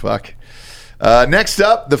least. Fuck. Next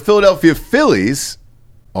up, the Philadelphia Phillies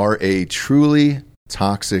are a truly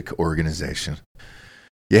toxic organization.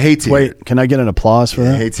 You hate to hear it. Can I get an applause for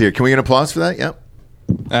that? Hate to hear. Can we get an applause for that? Yep.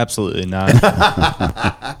 Absolutely not.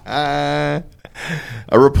 A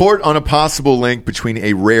report on a possible link between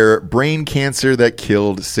a rare brain cancer that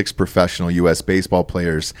killed 6 professional U.S. baseball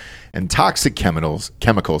players and toxic chemicals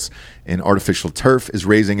in artificial turf is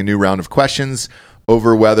raising a new round of questions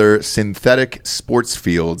over whether synthetic sports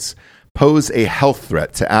fields pose a health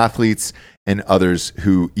threat to athletes and others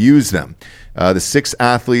who use them. The 6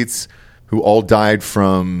 athletes who all died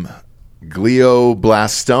from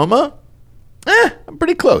glioblastoma. I'm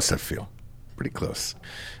pretty close, I feel. Pretty close.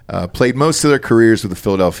 Played most of their careers with the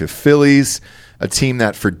Philadelphia Phillies, a team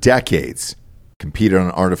that for decades competed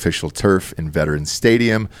on artificial turf in Veterans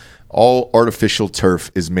Stadium. All artificial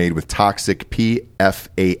turf is made with toxic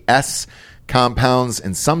PFAS compounds,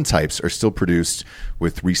 and some types are still produced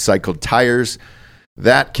with recycled tires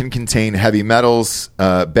that can contain heavy metals,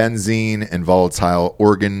 benzene, and volatile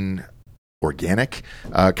organic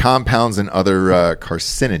compounds and other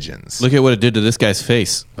carcinogens. Look at what it did to this guy's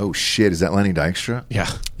face. Oh, shit. Is that Lenny Dykstra? Yeah.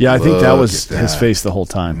 Yeah, I think that Look was at that. his face the whole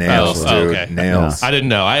time. Nails, Oh, dude. okay. Nails. I didn't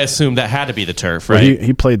know. I assumed that had to be the turf, Well, right?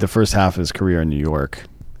 he played the first half of his career in New York.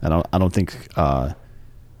 I don't think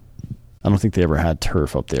they ever had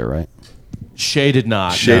turf up there, right? Shea did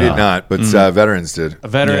not. Shea did not, but Veterans did.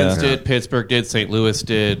 Veterans Yeah. did, Pittsburgh did, St. Louis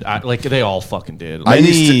did. They all fucking did. I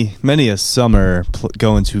used Many a summer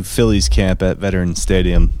going to Phillies camp at Veterans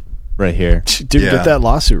Stadium right here. Dude, Yeah. get that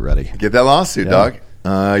lawsuit ready. Get that lawsuit, Yeah.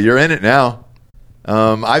 dog. You're in it now.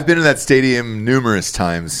 I've been in that stadium numerous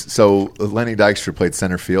times. So Lenny Dykstra played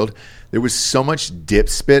center field. There was so much dip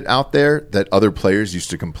spit out there that other players used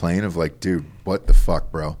to complain of, like, dude, what the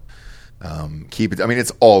fuck, bro? Keep it. I mean,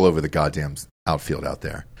 it's all over the goddamn outfield out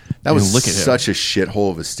there. That was look at him. such a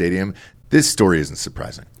shithole of a stadium. This story isn't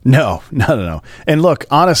surprising. No. And look,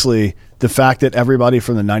 honestly, the fact that everybody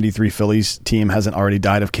from the 93 Phillies team hasn't already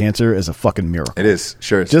died of cancer is a fucking miracle. It is.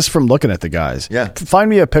 Sure. Just from looking at the guys. Yeah. Find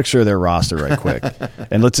me a picture of their roster right quick.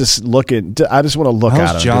 And let's just look at, I just want to look at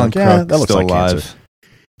How's them. John Be like, yeah, Kruk that looks still like alive? cancer.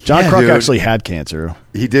 John Yeah, Kruk dude. actually had cancer,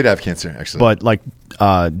 He did have cancer, actually. but like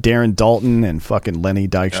Darren Dalton and fucking Lenny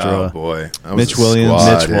Dykstra, oh, boy. That was Mitch a Williams.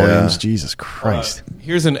 squad, Mitch yeah. Williams, Jesus Christ.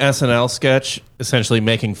 Here's an SNL sketch essentially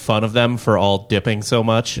making fun of them for all dipping so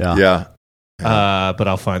much. Yeah. Yeah. But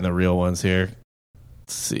I'll find the real ones here.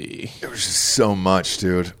 Let's see. It was just so much,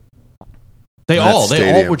 dude. They That all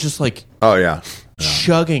stadium. were just like Oh, yeah.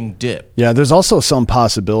 chugging dip. Yeah, there's also some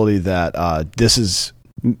possibility that this is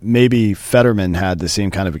maybe Fetterman had the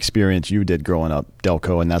same kind of experience you did growing up,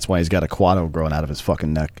 Delco, and that's why he's got a quado growing out of his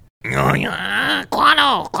fucking neck. He's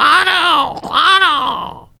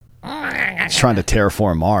trying to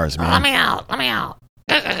terraform Mars, man.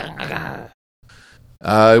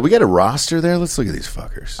 We got a roster there. Let's look at these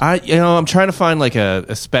fuckers. I'm trying to find like a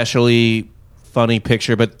especially funny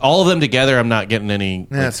picture, but all of them together, I'm not getting any like,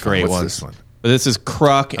 That's fine. great What's ones. this one? But this is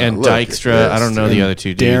Kruk and look at Dykstra. this, I don't know the dude. other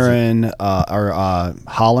two dudes. Darren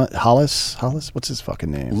Hollis, what's his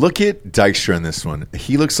fucking name? Look at Dykstra in this one.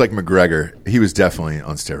 He looks like McGregor. He was definitely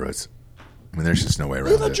on steroids. I mean, there's just no way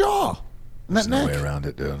around Look at the it. jaw. And There's that no way neck. around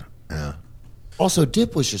it, dude. Yeah. Also,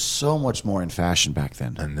 dip was just so much more in fashion back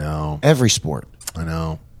then. I know. Every sport. I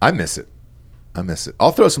know. I miss it.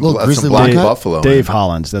 I'll throw some, Little grizzly some black look-cut? buffalo Dave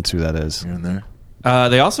Hollins, that's who that is. in there.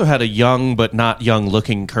 They also had a young but not young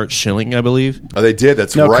looking Kurt Schilling, I believe. Oh, they did.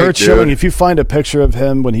 That's No, right, Kurt dude. Schilling, if you find a picture of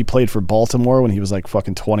him when he played for Baltimore when he was like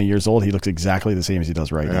fucking 20 years old, he looks exactly the same as he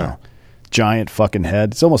does right now. Giant fucking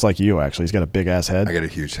head. It's almost like you, actually. He's got a big ass head. I got a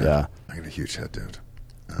huge head. Yeah. I got a huge head, dude.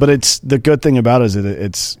 But it's the good thing about it is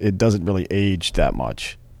that it doesn't really age that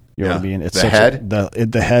much. You know what I Yeah. mean? It's The such head?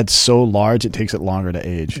 the head's so large it takes it longer to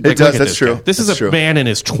age. It Like, does. look at That's this true. guy. This That's is a true. man in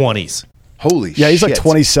his 20s. Holy Yeah, he's shit. like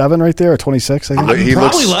 27 right there, or 26. I think. He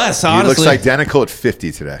Probably less, He honestly. looks identical at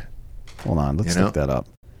 50 today. Hold on, let's You know? look that up.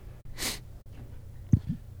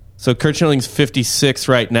 So Kurt Schilling's 56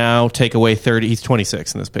 right now. Take away 30. He's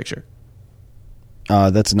 26 in this picture.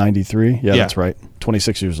 That's 93. Yeah, Yeah. that's right.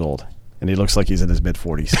 26 years old, and he looks like he's in his mid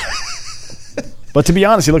 40s. But to be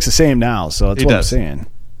honest, he looks the same now. So that's He what does. I'm saying.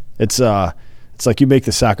 It's like you make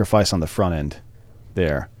the sacrifice on the front end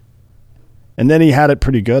there. And then he had it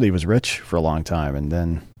pretty good. He was rich for a long time, and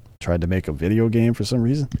then tried to make a video game for some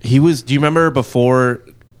reason. He was. Do you remember before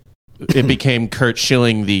it became Kurt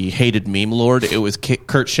Schilling, the hated meme lord? It was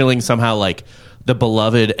Kurt Schilling somehow like the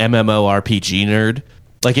beloved MMORPG nerd.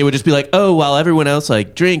 Like it would just be like, oh, while everyone else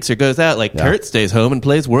like drinks or goes out, like Kurt stays home and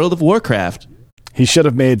plays World of Warcraft. He should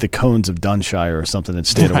have made the Cones of Dunshire or something and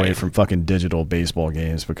stayed away Right. from fucking digital baseball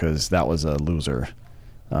games because that was a loser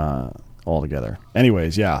altogether.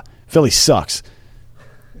 Anyways, yeah, Philly sucks.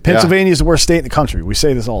 Pennsylvania is the worst state in the country. We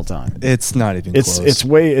say this all the time. It's not even It's close.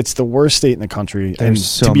 it's the worst state in the country. And There's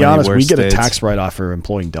so to be many honest, we worse get a states. tax write off for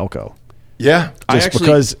employing Delco Yeah. just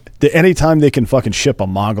because anytime they can fucking ship a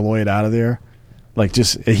mongoloid out of there. Like,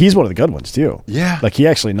 he's one of the good ones, too. Yeah. Like, he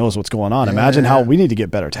actually knows what's going on. Imagine how we need to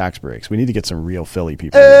get better tax breaks. We need to get some real Philly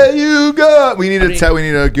people. There you go. We need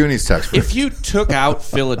a Goonies tax break. If you took out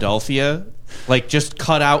Philadelphia, like just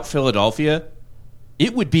cut out Philadelphia,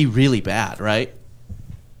 it would be really bad, right?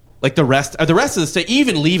 Like the rest of the state,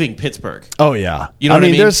 even leaving Pittsburgh. Oh yeah, you know what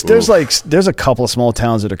I mean? There's a couple of small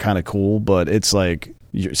towns that are kind of cool, but it's like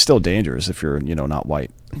you're still dangerous if you're not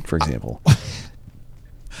white, for example.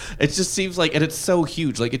 It just seems like, and it's so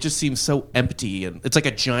huge. Like it just seems so empty, and it's like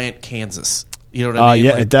a giant Kansas. You know what I mean?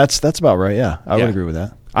 Yeah, like, that's about right. Yeah, I would agree with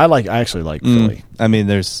that. I actually like Philly. I mean,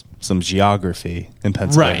 there's some geography in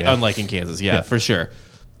Pennsylvania, right? Unlike in Kansas, yeah, for sure.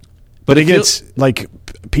 But it gets like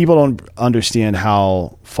people don't understand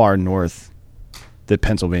how far north that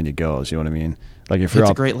Pennsylvania goes. You know what I mean? Like if you're it's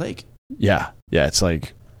up, a Great Lake. Yeah, it's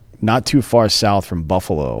like not too far south from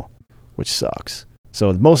Buffalo, which sucks.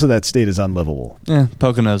 So most of that state is unlivable. Yeah,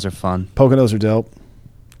 Poconos are fun. Poconos are dope.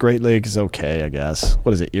 Great Lake is okay, I guess.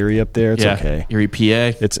 What is it, Erie up there? It's okay. Erie,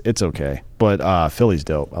 PA. It's okay. But Philly's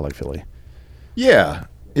dope. I like Philly. Yeah,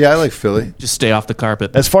 I like Philly. Just stay off the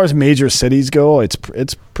carpet. As far as major cities go, it's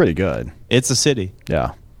pretty good. It's a city.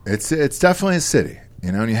 Yeah. It's definitely a city,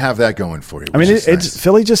 and you have that going for you. I mean, nice.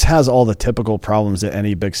 Philly just has all the typical problems that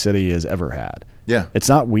any big city has ever had. Yeah. It's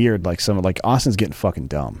not weird like Austin's getting fucking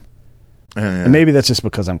dumb. And maybe that's just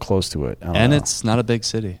because I'm close to it. And it's not a big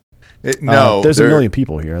city. There's a million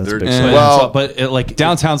people here. That's a big city. But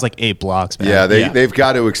downtown's like 8 blocks, man. Yeah, they've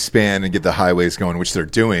got to expand and get the highways going, which they're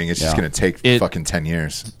doing. It's just going to take fucking 10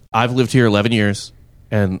 years. I've lived here 11 years,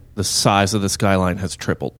 and the size of the skyline has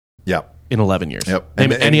tripled. Yep. In 11 years. Yep.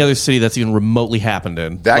 And any other city that's even remotely happened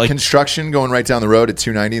in. That construction going right down the road at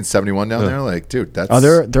 290 and 71 down there, like, dude, that's... Oh,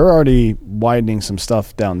 they're already widening some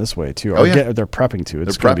stuff down this way, too. They're prepping to.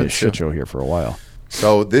 It's going to be a shit show here for a while.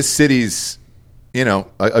 So this city's,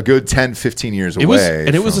 a good 10, 15 years away.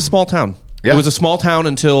 It was a small town. Yeah. It was a small town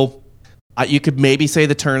until, you could maybe say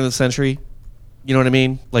the turn of the century. You know what I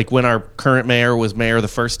mean? Like when our current mayor was mayor the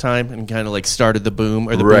first time and kind of like started the boom,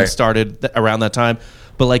 or the boom started around that time.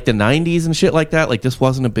 But like the 90s and shit like that, like this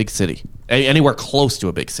wasn't a big city. Anywhere close to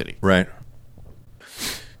a big city. Right.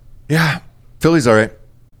 Yeah. Philly's all right.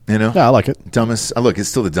 Yeah, I like it. Dumbest. Look, it's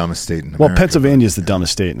still the dumbest state in America. Well, Pennsylvania's the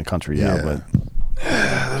dumbest state in the country, but...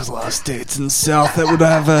 There's a lot of states in the South that would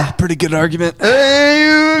have a pretty good argument.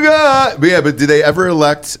 But did they ever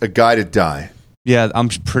elect a guy to die? Yeah, I'm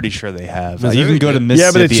pretty sure they have. You can go to Mississippi,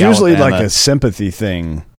 yeah, but it's usually Alabama. like a sympathy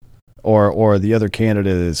thing, or the other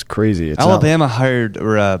candidate is crazy. It's Alabama hired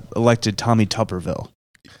or elected Tommy Tuberville.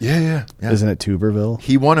 Yeah. Isn't it Tuberville?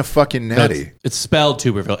 He won a fucking natty. It's spelled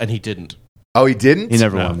Tuberville, and he didn't. Oh, he didn't? He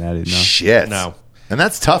never won natty, no. Shit. No. And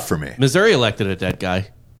that's tough for me. Missouri elected a dead guy.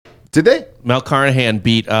 Did they? Mel Carnahan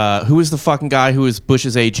beat, who was the fucking guy who was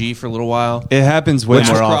Bush's AG for a little while? It happens way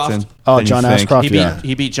more often. Oh, John Ashcroft,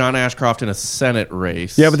 He beat John Ashcroft in a Senate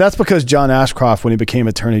race. Yeah, but that's because John Ashcroft, when he became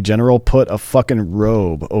Attorney General, put a fucking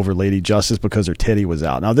robe over Lady Justice because her titty was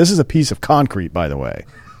out. Now, this is a piece of concrete, by the way.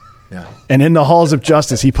 Yeah. And in the halls of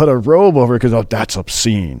justice, he put a robe over it because, that's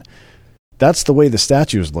obscene. That's the way the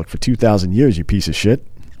statues look for 2,000 years, you piece of shit.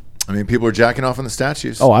 I mean, people are jacking off on the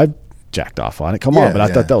statues. Oh, I jacked off on it. Come on, but I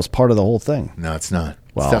thought that was part of the whole thing. No, it's not.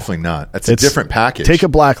 Well, it's definitely not. That's a different package. Take a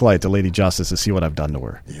black light to Lady Justice and see what I've done to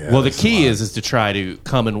her. Yeah, well, the key is to try to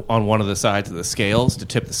come on one of the sides of the scales to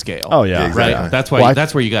tip the scale. Oh, yeah. Exactly. Right? That's why.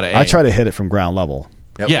 That's where you got to aim. I try to hit it from ground level.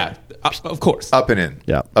 Yep. Yeah, of course. Up and in.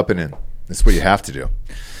 Yeah. Up and in. That's what you have to do.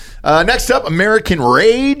 Next up, American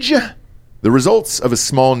Rage. The results of a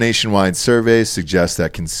small nationwide survey suggest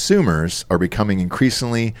that consumers are becoming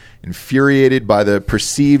increasingly infuriated by the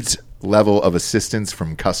perceived level of assistance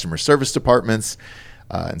from customer service departments,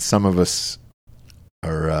 and some of us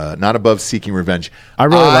are not above seeking revenge. I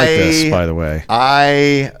really like this, by the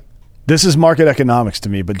way. This is market economics to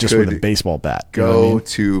me, but just with a baseball bat. Go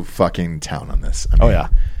to fucking town on this.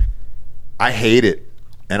 I hate it,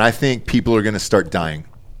 and I think people are going to start dying.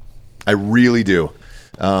 I really do.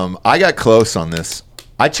 I got close on this.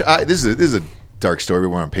 This is a dark story, but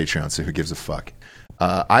we're on Patreon, so who gives a fuck?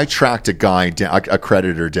 I tracked a guy down, a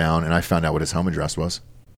creditor down, and I found out what his home address was.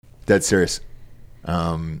 Dead serious.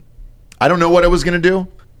 I don't know what I was going to do,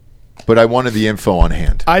 but I wanted the info on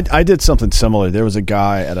hand. I did something similar. There was a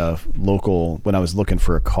guy at a local, when I was looking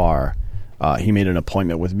for a car, he made an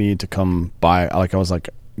appointment with me to come buy. I was like,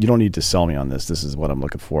 you don't need to sell me on this. This is what I'm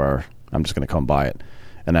looking for. I'm just going to come buy it.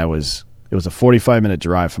 And it was a 45-minute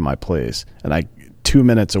drive from my place, and 2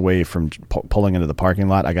 minutes away from pulling into the parking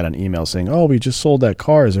lot, I got an email saying, "Oh, we just sold that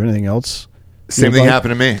car. Is there anything else?" Same thing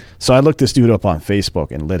happened to me. So I looked this dude up on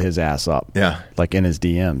Facebook and lit his ass up. Yeah. Like in his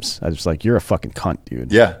DMs. I was like, "You're a fucking cunt,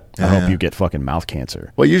 dude. Yeah. I hope you get fucking mouth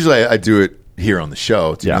cancer." Well, usually I do it here on the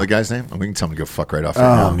show. Do you know the guy's name? We can tell him to go fuck right off right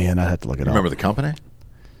now. Oh, man, I had to look it up. Remember the company?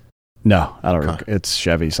 No, I don't. It's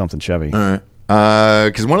Chevy, something Chevy. All right.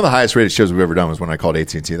 Because one of the highest rated shows we've ever done was when I called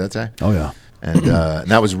AT&T that day. Oh, yeah. And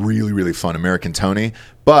that was really, really fun, American Tony.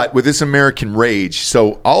 But with this American Rage,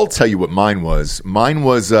 so I'll tell you what mine was. Mine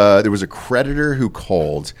was, there was a creditor who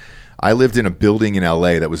called. I lived in a building in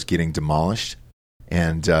LA that was getting demolished,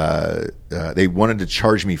 and they wanted to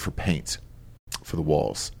charge me for paint for the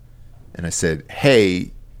walls. And I said,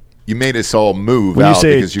 hey, you made us all move when out. When you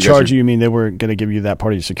say because you charge guys you mean they weren't going to give you that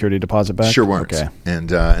part of your security deposit back? Sure weren't. Okay. And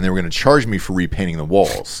they were going to charge me for repainting the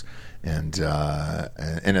walls. And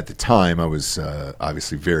at the time, I was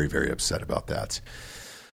obviously very, very upset about that.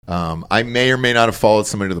 I may or may not have followed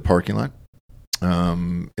somebody to the parking lot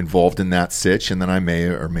involved in that sitch, and then I may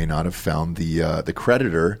or may not have found the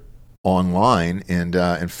creditor online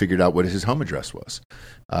and figured out what his home address was.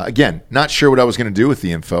 Again, not sure what I was going to do with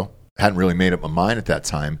the info. Hadn't really made up my mind at that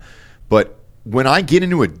time. But when I get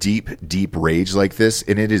into a deep, deep rage like this,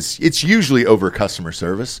 and it's usually over customer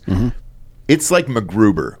service. Mm-hmm. It's like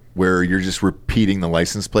MacGruber, where you're just repeating the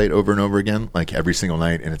license plate over and over again, like every single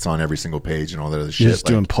night, and it's on every single page and all that other shit. You're just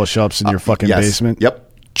doing push-ups in your fucking basement?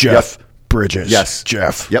 Yep. Jeff Bridges. Yes.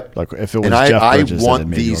 Jeff. Yep. Like if it was Jeff Bridges, I want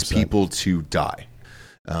these people to die.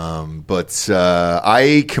 But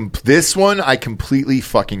this one, I completely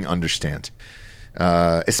fucking understand.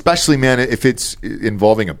 Especially, man, if it's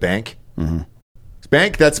involving a bank. Mm-hmm.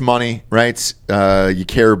 Bank, that's money, right? You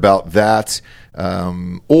care about that.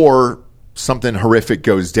 Or something horrific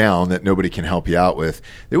goes down that nobody can help you out with.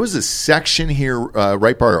 There was a section here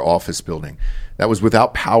right by our office building that was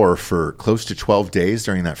without power for close to 12 days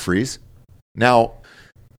during that freeze. Now,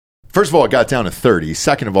 first of all, it got down to 30.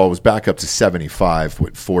 Second of all, it was back up to 75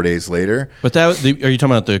 4 days later. But are you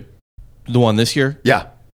talking about the one this year? Yeah.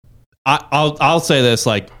 I'll say this,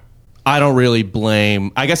 like, I don't really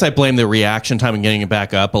blame. I guess I blame the reaction time and getting it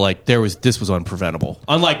back up, but like this was unpreventable.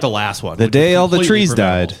 Unlike the last one, the day all the trees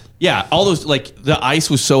died. Yeah, all those, like, the ice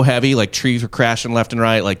was so heavy, like trees were crashing left and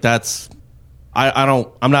right. Like that's,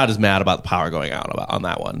 I'm not as mad about the power going out on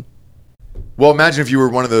that one. Well, imagine if you were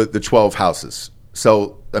one of the 12 houses.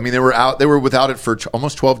 So I mean, they were without it for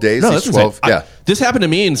almost 12 days. No, that's 12. Yeah, this happened to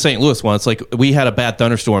me in St. Louis once. Like, we had a bad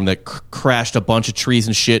thunderstorm that crashed a bunch of trees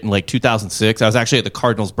and shit in like 2006. I was actually at the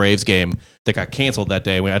Cardinals Braves game that got canceled that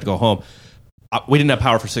day. We had to go home. We didn't have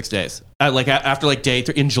power for 6 days. After like day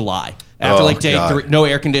 3 in July. After day 3, no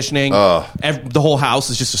air conditioning. The whole house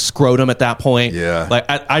is just a scrotum at that point. Yeah. Like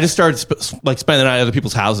I just started spending the night at other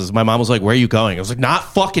people's houses. My mom was like, "Where are you going?" I was like,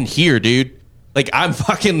 "Not fucking here, dude. Like, I'm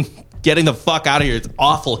fucking getting the fuck out of here. It's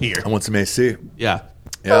awful here." I want some AC. Yeah.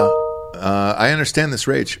 Yeah. I understand this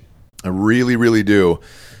rage. I really, really do.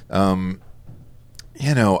 There's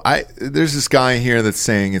this guy here that's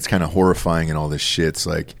saying it's kind of horrifying and all this shit. It's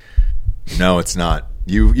like, no, it's not.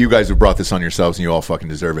 You guys have brought this on yourselves and you all fucking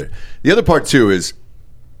deserve it. The other part too is,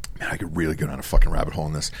 man, I could really go down a fucking rabbit hole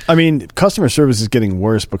in this. I mean, customer service is getting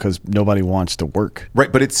worse because nobody wants to work.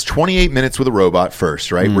 Right, but it's 28 minutes with a robot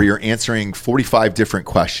first, right? Where you're answering 45 different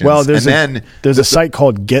questions. Well, there's a site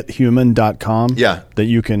called gethuman.com that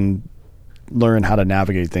you can learn how to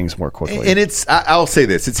navigate things more quickly. And I'll say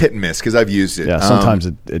this, it's hit and miss because I've used it. Yeah, sometimes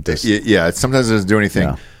it does. Yeah, sometimes it doesn't do anything.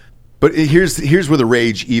 Yeah. But here's where the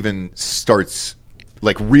rage even starts,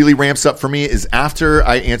 like really ramps up for me, is after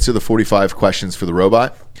I answer the 45 questions for the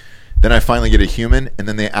robot. Then I finally get a human, and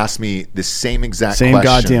then they ask me the same questions.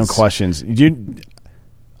 Goddamn questions.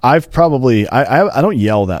 I don't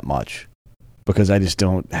yell that much because I just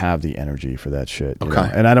don't have the energy for that shit.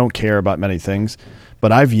 Okay. And I don't care about many things,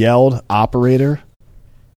 but I've yelled operator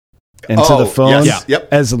into the phone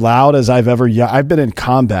as loud as I've ever yelled. I've been in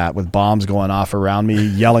combat with bombs going off around me,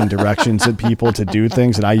 yelling directions at people to do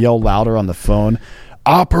things, and I yell louder on the phone,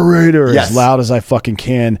 operator, as loud as I fucking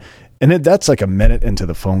can. And that's like a minute into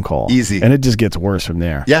the phone call. Easy. And it just gets worse from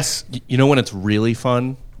there. Yes. You know when it's really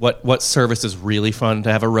fun? What service is really fun?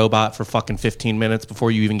 To have a robot for fucking 15 minutes before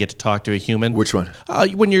you even get to talk to a human? Which one?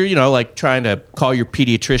 When you're, like trying to call your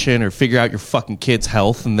pediatrician or figure out your fucking kid's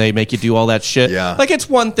health and they make you do all that shit. Yeah. Like, it's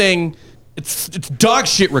one thing. It's dog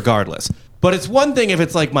shit regardless. But it's one thing if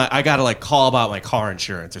it's like I got to like call about my car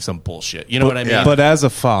insurance or some bullshit. You know what I mean? Yeah. But as a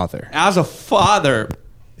father.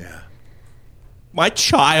 Yeah. My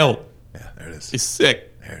child. There it is. He's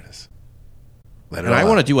sick. There it is. I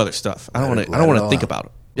want to do other stuff. I don't want to think about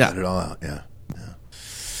it. Yeah. Let it all out. Yeah.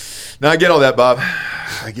 No, I get all that, Bob.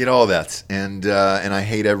 I get all that, and I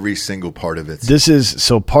hate every single part of it.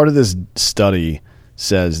 Part of this study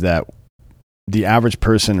says that the average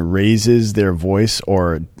person raises their voice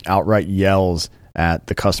or outright yells at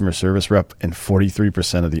the customer service rep in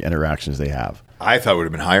 43% of the interactions they have. I thought it would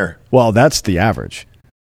have been higher. Well, that's the average.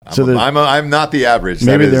 I'm not the average.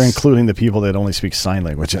 Maybe they're including the people that only speak sign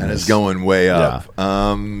language. And it's going way up.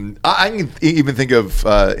 Yeah. I can even think of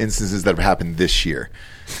instances that have happened this year.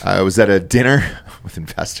 I was at a dinner with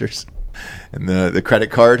investors, and the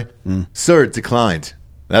credit card, sir, declined.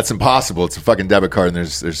 That's impossible. It's a fucking debit card, and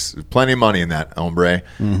there's plenty of money in that, hombre.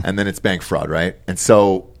 And then it's bank fraud, right? And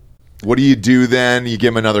so what do you do then? You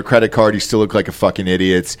give them another credit card. You still look like a fucking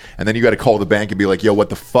idiot. And then you got to call the bank and be like, yo, what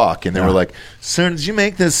the fuck? And they were like, sir, did you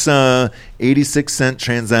make this 86-cent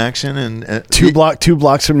transaction? And two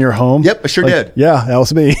blocks from your home? Yep, I sure did. Yeah, that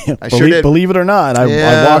was me. Sure did. Believe it or not.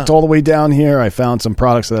 I walked all the way down here. I found some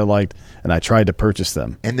products that I liked, and I tried to purchase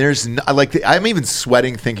them. And I'm even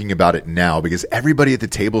sweating thinking about it now because everybody at the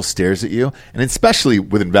table stares at you, and especially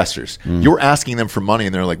with investors. You're asking them for money,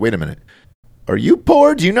 and they're like, wait a minute. Are you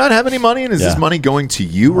poor? Do you not have any money? And is this money going to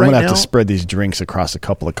you right now? I'm going to have to spread these drinks across a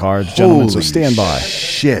couple of cards, gentlemen, so stand by.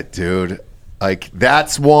 Shit, dude. Like,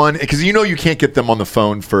 that's one. Because you can't get them on the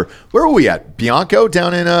phone for... Where were we at? Bianco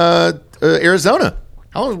down in Arizona.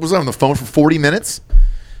 How long was I on the phone for 40 minutes?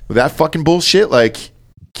 With that fucking bullshit? Like,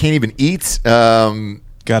 can't even eat.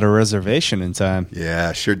 Got a reservation in time.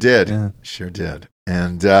 Yeah, sure did. Yeah. Sure did.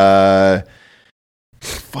 And...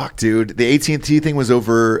 fuck, dude. The AT&T thing was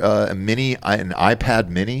over an iPad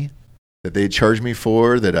mini that they charged me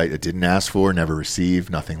for that I didn't ask for, never received,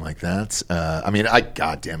 nothing like that.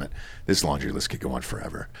 God damn it. This laundry list could go on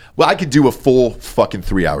forever. Well, I could do a full fucking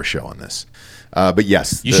 3-hour show on this. But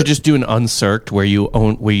yes. You should just do an uncirced where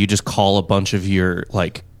you just call a bunch of your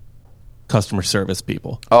like customer service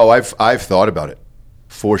people. Oh, I've thought about it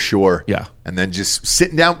for sure. Yeah. And then just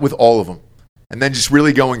sitting down with all of them. And then just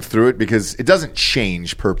really going through it because it doesn't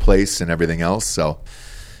change per place and everything else. So,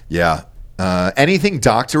 yeah. Anything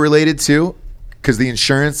doctor related too, because the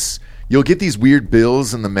insurance, you'll get these weird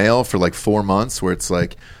bills in the mail for like 4 months where it's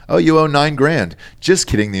like, oh, you owe $9,000. Just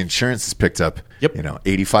kidding. The insurance is picked up,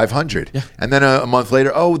 $8,500. Yeah. And then a month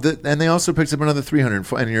later, and they also picked up another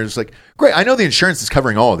 $300. And you're just like, great. I know the insurance is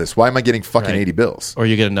covering all of this. Why am I getting fucking 80 bills? Or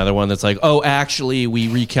you get another one that's like, oh, actually, we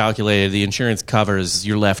recalculated. The insurance covers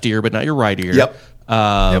your left ear, but not your right ear. Yep.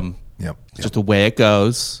 Just the way it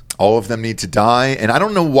goes. All of them need to die. And I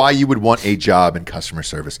don't know why you would want a job in customer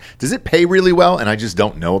service. Does it pay really well? And I just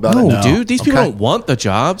don't know about it. No, dude. These people don't want the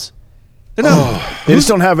jobs. They just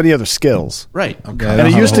don't have any other skills. Right. Okay. And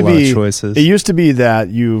it used to be that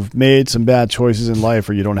you've made some bad choices in life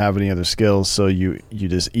or you don't have any other skills, so you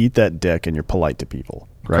just eat that dick and you're polite to people,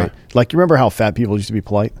 right? Okay. Like, you remember how fat people used to be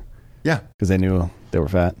polite? Yeah. Because they knew they were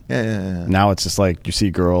fat? Yeah. Now it's just like you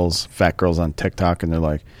see fat girls on TikTok, and they're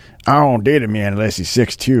like, I don't date a man unless he's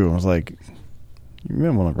 6'2". I was like, you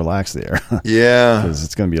really want to relax there. Yeah. Because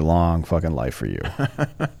it's going to be a long fucking life for you.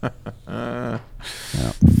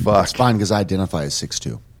 Fuck. It's fine because I identify as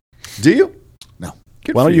 6'2". Do you? No.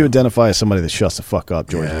 Why don't you identify as somebody that shuts the fuck up,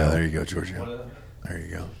 Giorgio? Yeah, there you go, Giorgio. There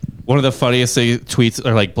you go. One of the funniest tweets,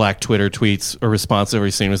 or like black Twitter tweets or response I've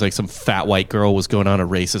ever seen, was like some fat white girl was going on a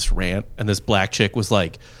racist rant, and this black chick was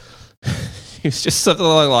like, it's just something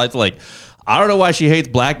along the lines like, I don't know why she hates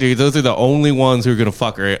black dudes. Those are the only ones who are going to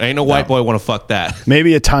fuck her. Ain't no white boy want to fuck that.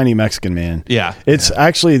 Maybe a tiny Mexican man. Yeah.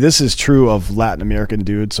 Actually, this is true of Latin American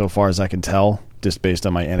dudes so far as I can tell, just based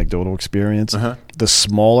on my anecdotal experience. Uh-huh. The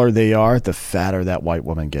smaller they are, the fatter that white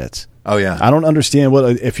woman gets. Oh, yeah. I don't understand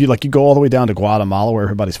if you go all the way down to Guatemala where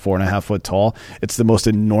everybody's 4.5 foot tall. It's the most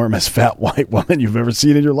enormous fat white woman you've ever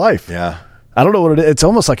seen in your life. Yeah. I don't know what it is. It's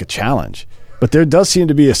almost like a challenge. But there does seem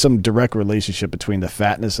to be some direct relationship between the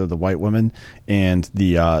fatness of the white woman and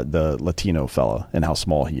the Latino fella and how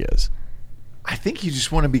small he is. I think you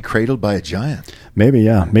just want to be cradled by a giant. Maybe,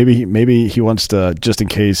 yeah. Maybe he wants to, just in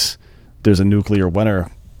case there's a nuclear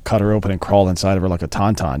winter, cut her open and crawl inside of her like a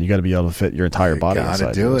tauntaun. You got to be able to fit your entire body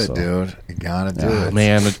inside. You gotta do it, dude. You gotta do it.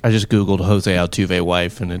 Man, I just Googled Jose Altuve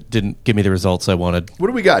wife, and it didn't give me the results I wanted. What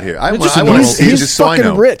do we got here? I want to see just so I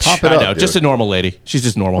know. Rich. Pop it up, know, just a normal lady. She's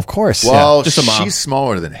just normal. Of course. Well, just a mom. She's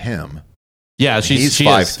smaller than him. Yeah, he's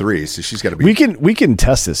 5'3", so she's got to be. We can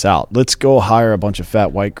test this out. Let's go hire a bunch of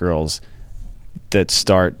fat white girls that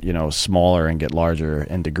start, smaller and get larger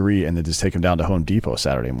in degree, and then just take them down to Home Depot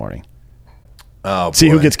Saturday morning. Oh, see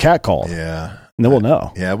who gets catcalled. Yeah. And then we'll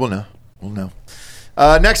know. Yeah, we'll know.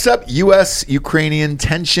 Next up, U.S.-Ukrainian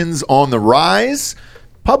tensions on the rise.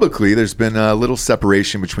 Publicly, there's been a little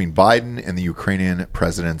separation between Biden and the Ukrainian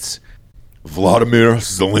president, Vladimir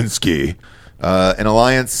Zelensky. An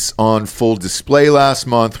alliance on full display last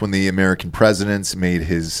month when the American president made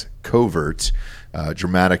his covert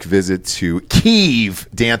dramatic visit to Kyiv.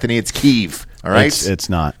 D'Anthony, it's Kyiv. All right? It's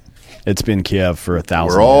not. It's been Kiev for 1,000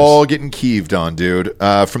 We're years. all getting Kieved on, dude.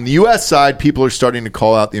 From the U.S. side, people are starting to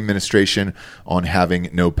call out the administration on having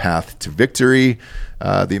no path to victory.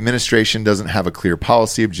 The administration doesn't have a clear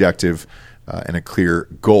policy objective and a clear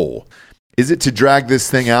goal. Is it to drag this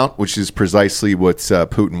thing out, which is precisely what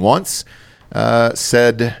Putin wants?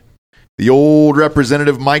 Said the old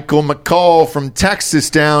Representative Michael McCall from Texas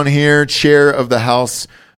down here, chair of the House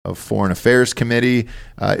of Foreign Affairs Committee.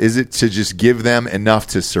 Is it to just give them enough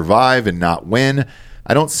to survive and not win?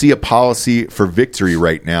 I don't see a policy for victory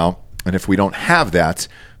right now. And if we don't have that,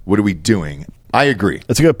 what are we doing? I agree.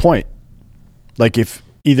 That's a good point. Like if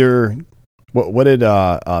either, what did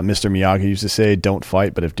Mr. Miyagi used to say? Don't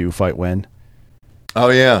fight, but if do fight, win. Oh,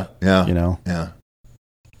 yeah. Yeah. You know? Yeah.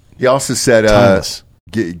 He also said,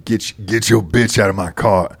 get your bitch out of my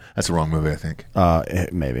car. That's the wrong movie, I think.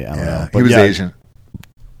 Maybe. I don't know. But he was Asian.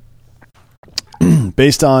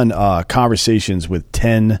 Based on conversations with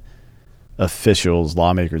 10 officials,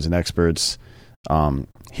 lawmakers, and experts,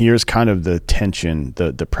 here's kind of the tension,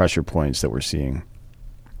 the pressure points that we're seeing.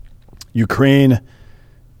 Ukraine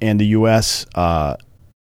and the U.S. Are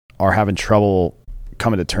having trouble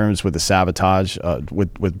coming to terms with the sabotage,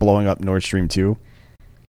 with blowing up Nord Stream 2.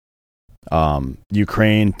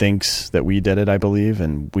 Ukraine thinks that we did it, I believe,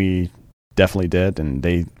 and we definitely did, and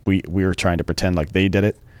we were trying to pretend like they did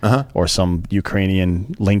it. Or some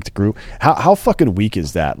Ukrainian linked group. How fucking weak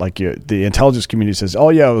is that? Like the intelligence community says, oh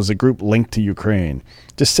yeah, it was a group linked to Ukraine.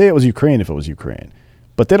 Just say it was Ukraine if it was Ukraine.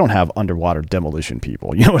 But they don't have underwater demolition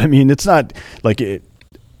people. You know what I mean? It's not like it.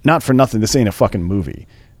 Not for nothing. This ain't a fucking movie.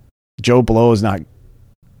 Joe Blow is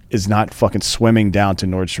not fucking swimming down to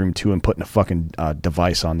Nord Stream 2 and putting a fucking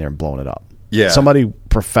device on there and blowing it up. Yeah, somebody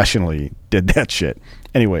professionally did that shit.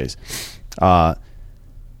 Anyways,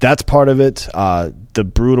 that's part of it. The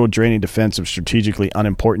brutal draining defense of strategically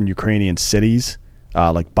unimportant Ukrainian cities,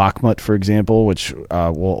 like Bakhmut, for example, which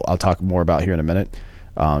I'll talk more about here in a minute,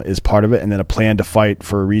 is part of it. And then a plan to fight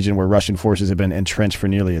for a region where Russian forces have been entrenched for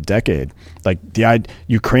nearly a decade. Like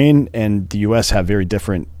Ukraine and the U.S. have very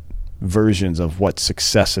different versions of what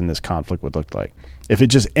success in this conflict would look like. If it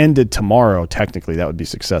just ended tomorrow, technically that would be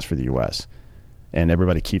success for the U.S. and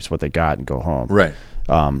everybody keeps what they got and go home. Right.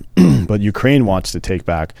 But Ukraine wants to take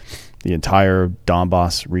back the entire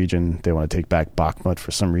Donbass region. They want to take back Bakhmut for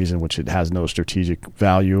some reason, which it has no strategic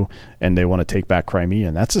value, and they want to take back Crimea,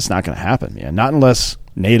 and that's just not going to happen, man. Not unless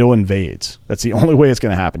NATO invades. That's the only way it's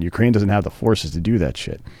going to happen. Ukraine doesn't have the forces to do that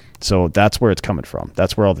shit. So that's where it's coming from.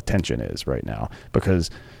 That's where all the tension is right now, because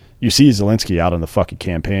you see Zelensky out on the fucking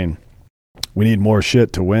campaign. We need more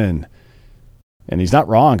shit to win. And he's not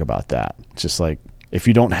wrong about that. It's just like, if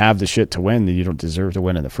you don't have the shit to win, then you don't deserve to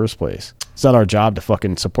win in the first place. It's not our job to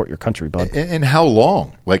fucking support your country, bud. And how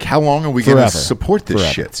long? Like, how long are we going to support this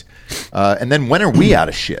shit? And then when are we out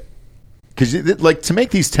of shit? Because, like, to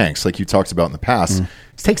make these tanks, like you talked about in the past, it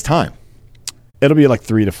takes time. It'll be like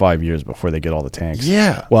 3 to 5 years before they get all the tanks.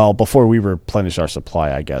 Yeah. Well, before we replenish our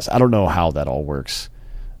supply, I guess. I don't know how that all works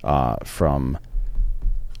from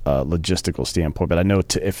a logistical standpoint, but I know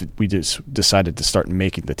if we just decided to start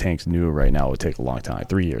making the tanks new right now, it would take a long time.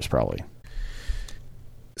 3 years probably.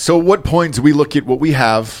 So at what point do we look at what we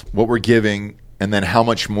have, what we're giving, and then how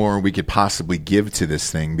much more we could possibly give to this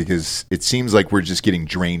thing? Because it seems like we're just getting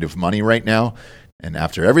drained of money right now. And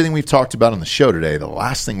after everything we've talked about on the show today, the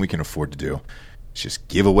last thing we can afford to do is just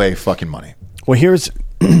give away fucking money. Well, here's...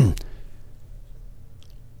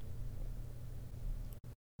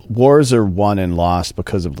 Wars are won and lost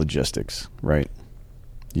because of logistics, right?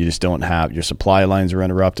 You just don't have... Your supply lines are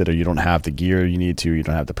interrupted, or you don't have the gear you need to, you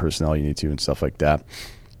don't have the personnel you need to, and stuff like that.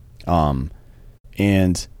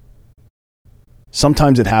 And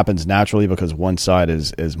sometimes it happens naturally because one side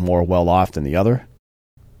is more well off than the other,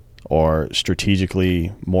 or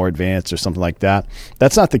strategically more advanced or something like that.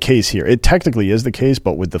 That's not the case here. It technically is the case,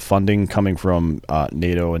 but with the funding coming from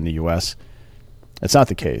NATO and the U.S., it's not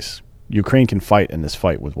the case. Ukraine can fight in this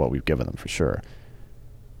fight with what we've given them for sure.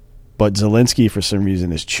 But Zelensky, for some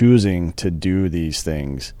reason, is choosing to do these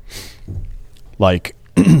things like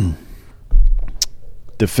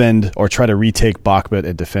defend or try to retake Bakhmut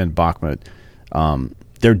and defend Bakhmut.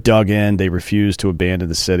 They're dug in. They refuse to abandon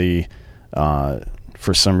the city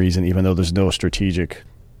for some reason, even though there's no strategic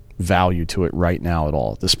value to it right now at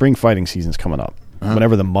all. The spring fighting season's coming up.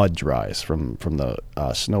 Whenever the mud dries from the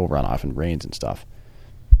snow runoff and rains and stuff.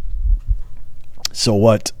 So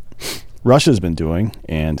what Russia's been doing,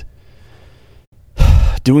 and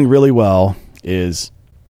doing really well, is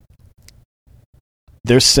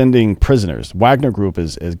they're sending prisoners. Wagner Group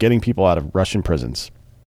is getting people out of Russian prisons,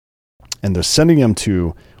 and they're sending them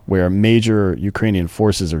to where major Ukrainian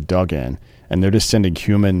forces are dug in, and they're just sending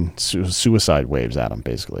human suicide waves at them,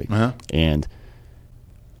 basically. And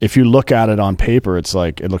if you look at it on paper, it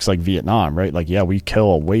looks like Vietnam, right? Like, yeah, we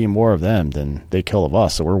kill way more of them than they kill of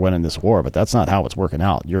us, so we're winning this war. But that's not how it's working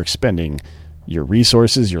out. You're expending your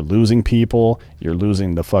resources, you're losing people, you're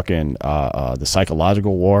losing the fucking the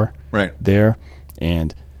psychological war there,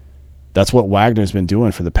 and that's what Wagner's been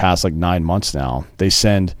doing for the past 9 months now. They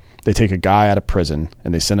take a guy out of prison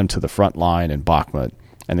and they send him to the front line in Bakhmut,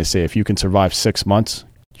 and they say, if you can survive 6 months,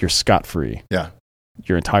 you're scot-free. Yeah.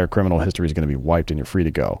 Your entire criminal history is going to be wiped and you're free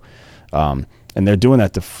to go. And they're doing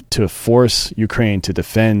that to force Ukraine to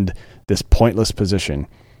defend this pointless position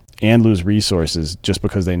and lose resources just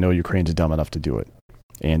because they know Ukraine's dumb enough to do it.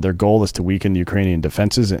 And their goal is to weaken the Ukrainian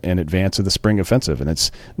defenses and advance to the spring offensive. And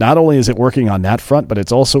it's not only is it working on that front, but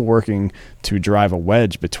it's also working to drive a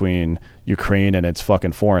wedge between Ukraine and its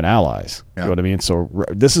fucking foreign allies. You know what I mean? So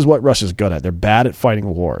this is what Russia's good at. They're bad at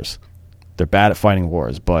fighting wars.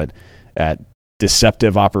 But at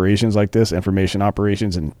deceptive operations like this, information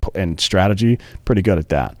operations and strategy, pretty good at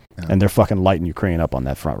that. Yeah. And they're fucking lighting Ukraine up on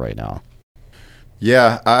that front right now.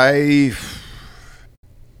 Yeah, I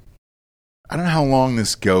don't know how long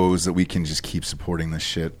this goes that we can just keep supporting this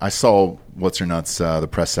shit. I saw what's-her-nuts, the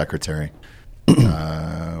press secretary.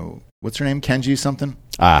 What's her name? Kenji something?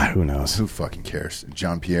 Who knows? Who fucking cares?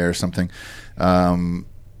 Jean-Pierre or something.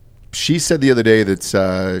 She said the other day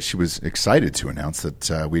that she was excited to announce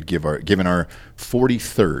that we'd given our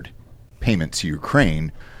 43rd payment to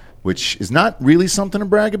Ukraine, which is not really something to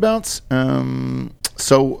brag about.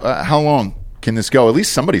 So how long can this go? At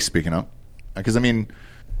least somebody's speaking up. Because, I mean,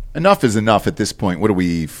 enough is enough at this point. What are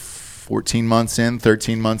we, 14 months in,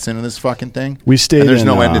 13 months into this fucking thing? We stayed and there's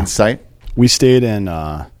no end in sight? We stayed in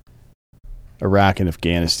Iraq and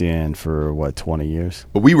Afghanistan for, 20 years?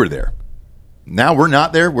 But we were there. Now we're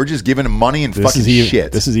not there. We're just giving them money and fucking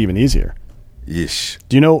shit. This is even easier. Yeesh.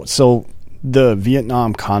 Do you know, so the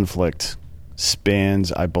Vietnam conflict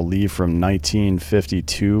spans, I believe, from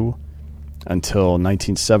 1952 until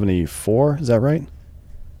 1974. Is that right?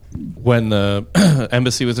 When the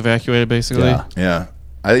embassy was evacuated, basically? Yeah.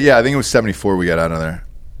 I think it was 74 we got out of there.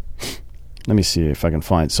 Let me see if I can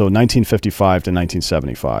find. So 1955 to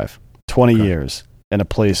 1975. 20 years in a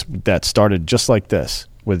place that started just like this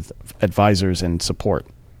with advisors and support.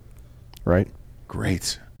 Right?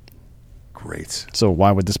 Great. So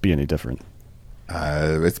why would this be any different?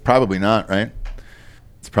 It's probably not, right?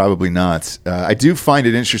 It's probably not. I do find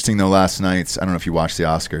it interesting, though, last night. I don't know if you watched the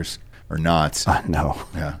Oscars or not. No.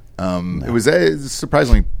 Yeah. No. It was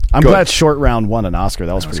surprisingly I'm good. glad Short Round won an Oscar.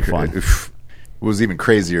 That was pretty fun. What was even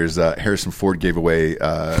crazier is Harrison Ford gave away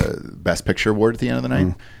Best Picture award at the end of the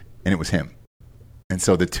night, and it was him. And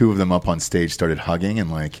so the two of them up on stage started hugging,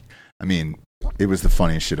 and it was the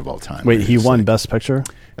funniest shit of all time. Wait, he won Best Picture?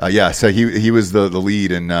 Yeah, so he was the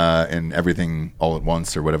lead in Everything All at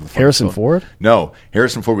Once or whatever the fuck. Harrison Ford? No,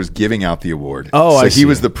 Harrison Ford was giving out the award. Oh, so I see. He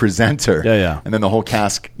was the presenter. Yeah. And then the whole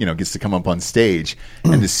cast, gets to come up on stage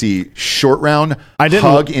and to see Short Round didn't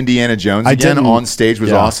hug Indiana Jones again on stage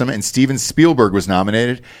was awesome. And Steven Spielberg was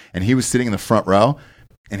nominated, and he was sitting in the front row.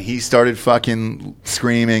 And he started fucking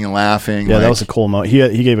screaming and laughing. Yeah, that was a cool moment.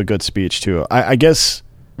 He gave a good speech, too. I guess...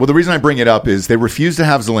 Well, the reason I bring it up is they refused to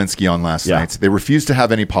have Zelensky on last night. They refused to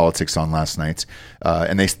have any politics on last night.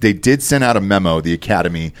 And they did send out a memo, the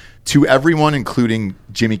Academy, to everyone, including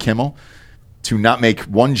Jimmy Kimmel, to not make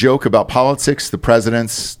one joke about politics, the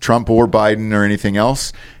presidents, Trump or Biden or anything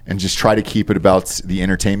else, and just try to keep it about the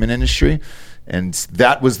entertainment industry. And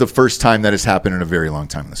that was the first time that has happened in a very long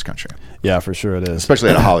time in this country. Yeah, for sure it is. Especially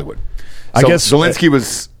out of Hollywood. I guess Zelensky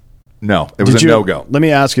was... No, it was a no-go. Let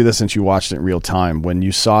me ask you this, since you watched it in real time. When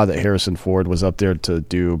you saw that Harrison Ford was up there to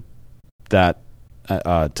do that,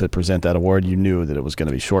 to present that award, you knew that it was going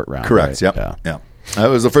to be Short Round. Correct, right? Yeah. That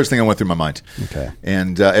was the first thing that went through my mind. Okay.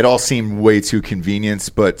 And it all seemed way too convenient,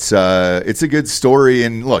 but it's a good story.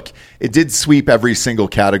 And look, it did sweep every single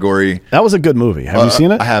category. That was a good movie. Have you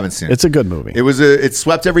seen it? I haven't seen it. It's a good movie. It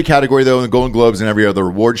swept every category, though, in the Golden Globes and every other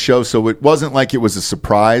award show, so it wasn't like it was a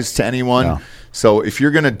surprise to anyone. No. So if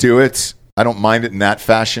you're going to do it, I don't mind it in that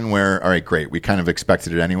fashion where, all right, great, we kind of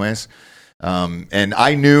expected it anyways. And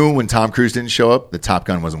I knew when Tom Cruise didn't show up, that Top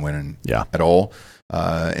Gun wasn't winning at all.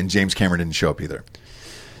 And James Cameron didn't show up either.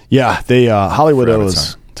 Yeah, Hollywood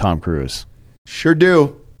owes Tom Cruise. Sure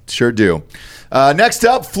do. Next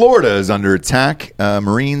up, Florida is under attack.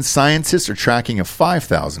 Marine scientists are tracking a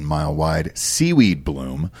 5,000-mile wide seaweed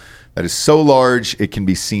bloom that is so large it can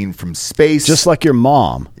be seen from space. Just like your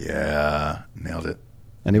mom. Yeah, nailed it.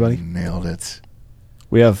 Anybody? Nailed it.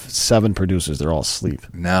 We have 7 producers. They're all asleep.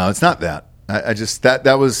 No, it's not that. I just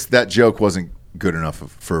that joke wasn't good enough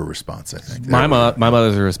for a response, I think. My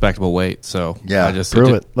mother's a respectable weight, so Yeah. I just Prove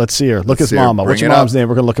it. Let's see her. Look at see her. mama. Bring What's your it up. mom's name?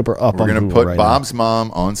 We're gonna look up her up We're on going to Google put right Bob's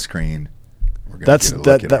mom on screen. We're gonna That's get a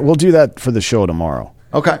look at her. We'll do that for the show tomorrow.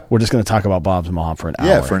 Okay. We're just going to talk about Bob's mom for an hour.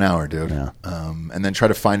 Yeah, for an hour, dude. Yeah. And then try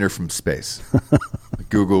to find her from space.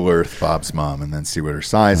 Google Earth Bob's mom and then see what her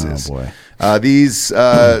size is. boy. These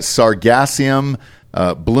Sargassum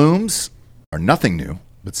blooms are nothing new,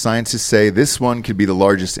 but scientists say this one could be the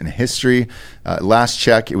largest in history. Last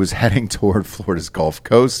check, it was heading toward Florida's Gulf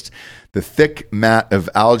Coast. The thick mat of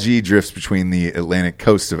algae drifts between the Atlantic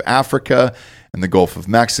coast of Africa and the Gulf of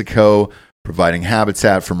Mexico, providing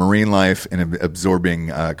habitat for marine life and absorbing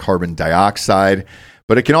carbon dioxide.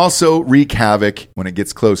 But it can also wreak havoc when it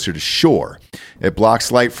gets closer to shore. It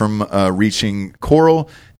blocks light from reaching coral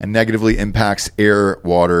and negatively impacts air,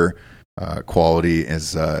 water quality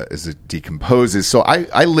as it decomposes. So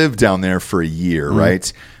I lived down there for a year,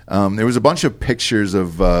 right? There was a bunch of pictures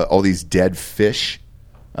of all these dead fish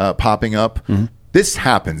popping up. This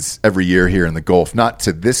happens every year here in the Gulf, not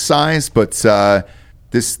to this size, but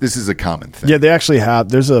this is a common thing. Yeah, they actually have.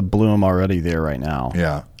 There's a bloom already there right now.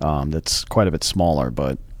 Yeah. That's quite a bit smaller,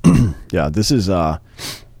 but yeah, this is.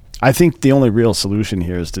 I think the only real solution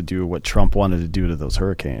here is to do what Trump wanted to do to those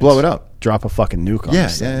hurricanes. Blow it up. Drop a fucking nuke on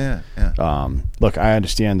this thing. Yeah. Look, I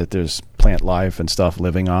understand that there's plant life and stuff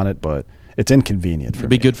living on it, but it's inconvenient for It'd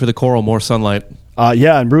be good for the coral, more sunlight.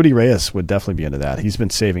 Yeah, and Rudy Reyes would definitely be into that. He's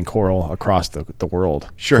been saving coral across the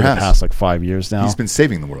world Sure for has. the past 5 years now. He's been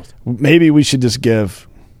saving the world. Maybe we should just give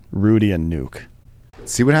Rudy a nuke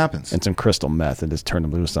See what happens. and some crystal meth and just turn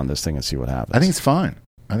him loose on this thing and see what happens. I think it's fine.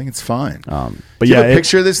 But Do you yeah, have a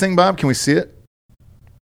picture of this thing, Bob? Can we see it?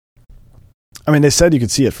 I mean, they said you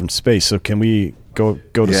could see it from space. So can we go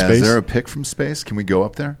to Yeah. space? Is there a pic from space? Can we go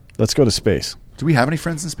up there? Let's go to space. Do we have any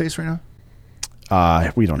friends in space right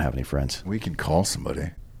now? We don't have any friends. We can call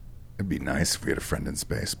somebody. It'd be nice if we had a friend in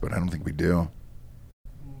space, but I don't think we do.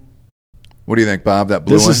 What do you think, Bob? That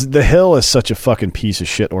blue one? The Hill is such a fucking piece of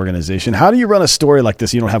shit organization. How do you run a story like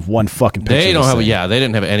this? You don't have one fucking picture. They don't of this have. thing? Yeah, they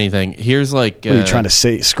didn't have anything. Here's like. What are you trying to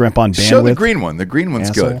say? Scrimp on bandwidth? Show the green one. The green one's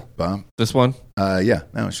Asshole. good, Bob. This one. Yeah,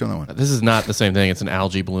 no, show that one. This is not the same thing. It's an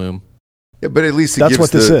algae bloom. Yeah, but at least it That's gives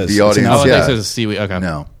what this is. the It's an audience. algae. Oh, Yeah. it says seaweed. Okay.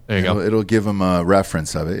 No, There you go. It'll give them a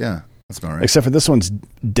reference of it. Yeah, that's about right. Except for this one's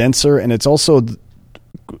denser, and it's also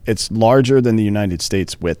it's larger than the United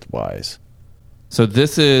States width-wise. So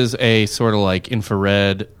this is a sort of like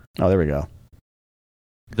infrared. Oh, there we go.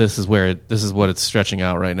 This is where this is what it's stretching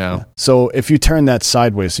out right now. So if you turn that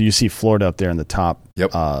sideways, so you see Florida up there in the top.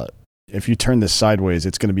 Yep. If you turn this sideways,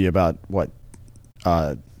 it's going to be about,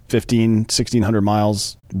 1,600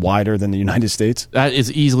 miles wider than the United States. That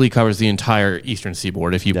is easily covers the entire eastern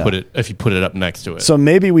seaboard if you Yeah. put it up next to it. So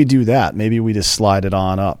maybe we do that. Maybe we just slide it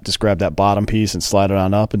on up. Just grab that bottom piece and slide it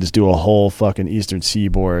on up and just do a whole fucking eastern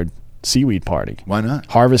seaboard seaweed party. Why not?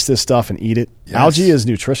 Harvest this stuff and eat it. Yes. Algae is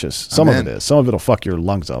nutritious. Some I'm of in. it is. Some of it will fuck your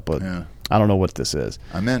lungs up, but Yeah. I don't know what this is.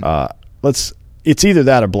 I'm in. It's either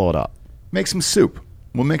that or blow it up. Make some soup.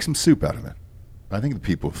 We'll make some soup out of it. I think the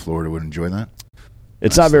people of Florida would enjoy that.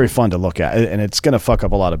 It's not very fun to look at, and it's going to fuck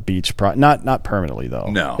up a lot of beach. Not permanently though.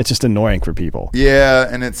 No. It's just annoying for people. Yeah,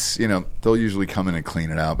 and it's, they'll usually come in and clean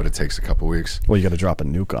it out, but it takes a couple weeks. Well, you got to drop a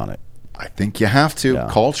nuke on it. I think you have to. Yeah.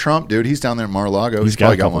 Call Trump, dude. He's down there in Mar-a-Lago. He's got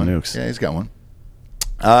probably a couple one. nukes. Yeah, he's got one.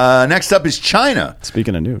 Next up is China.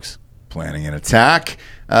 Speaking of nukes, Planning an attack.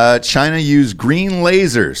 China used green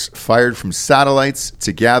lasers fired from satellites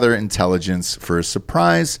to gather intelligence for a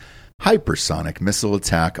surprise hypersonic missile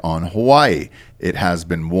attack on Hawaii. It has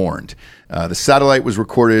been warned. The satellite was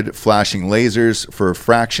recorded flashing lasers for a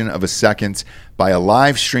fraction of a second by a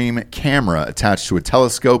live stream camera attached to a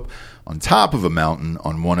telescope on top of a mountain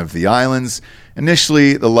on one of the islands.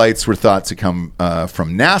 Initially, the lights were thought to come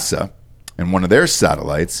from NASA and one of their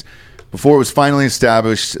satellites, before it was finally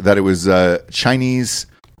established that it was Chinese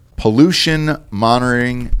pollution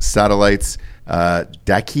monitoring satellites,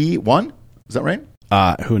 Daki-1. Is that right?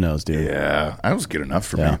 who knows, dude? Yeah, that was good enough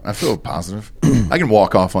for Yeah. me. I feel positive. I can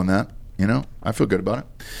walk off on that. I feel good about it.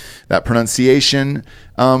 That pronunciation.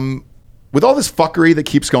 With all this fuckery that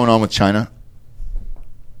keeps going on with China,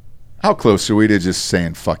 how close are we to just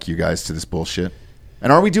saying fuck you guys to this bullshit?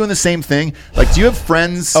 And are we doing the same thing? Like, do you have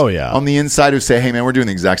friends Oh, yeah. on the inside who say, hey, man, we're doing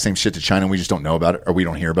the exact same shit to China and we just don't know about it or we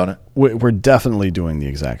don't hear about it? We're definitely doing the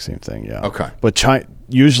exact same thing, yeah. Okay. But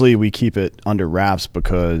usually we keep it under wraps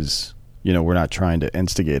because, we're not trying to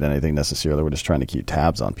instigate anything necessarily. We're just trying to keep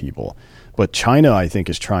tabs on people. But China, I think,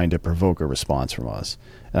 is trying to provoke a response from us.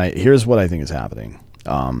 And here's what I think is happening.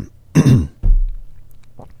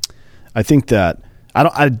 I think that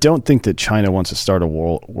I don't think that China wants to start a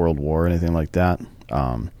world war or anything like that.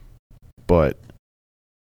 But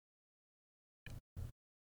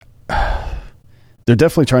they're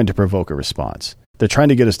definitely trying to provoke a response. They're trying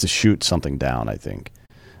to get us to shoot something down, I think.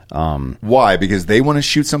 Why? Because they want to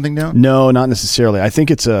shoot something down? No, not necessarily. I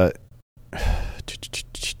think it's maybe.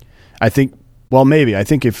 I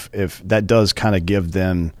think if that does kind of give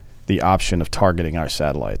them the option of targeting our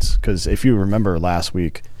satellites. Because if you remember last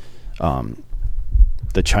week,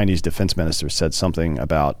 the Chinese defense minister said something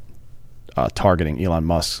about targeting Elon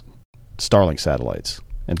Musk's Starlink satellites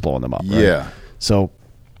and blowing them up. Right? Yeah. So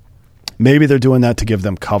maybe they're doing that to give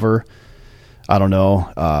them cover. I don't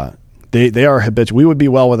know. They are habitual. We would be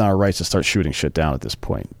well within our rights to start shooting shit down at this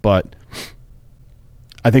point. But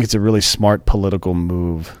I think it's a really smart political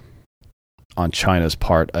move on China's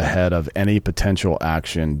part ahead of any potential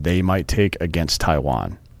action they might take against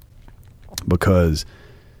Taiwan. Because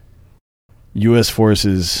U.S.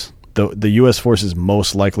 forces, the U.S. forces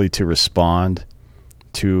most likely to respond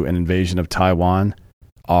to an invasion of Taiwan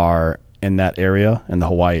are in that area, in the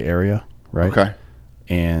Hawaii area, right? Okay.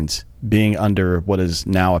 And being under what is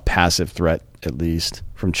now a passive threat, at least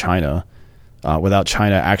from China, without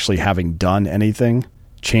China actually having done anything,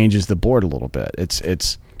 changes the board a little bit.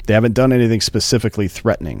 It's they haven't done anything specifically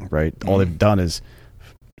threatening, right? All they've done is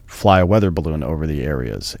fly a weather balloon over the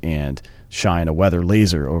areas and shine a weather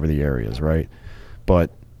laser over the areas, right? But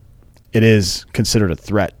it is considered a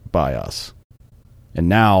threat by us. And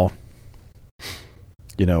now,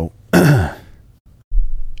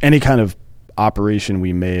 any kind of operation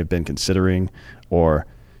we may have been considering or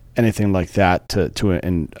anything like that to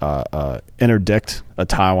interdict a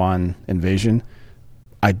Taiwan invasion,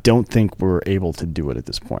 I don't think we're able to do it at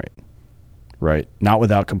this point, right? Not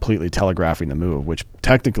without completely telegraphing the move, which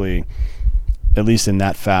technically, at least in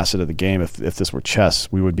that facet of the game, if this were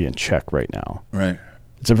chess, we would be in check right now. Right.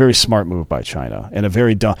 It's a very smart move by China and a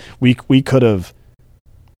very dumb. We could have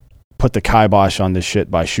put the kibosh on this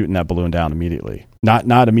shit by shooting that balloon down immediately.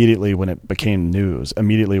 Not immediately when it became news.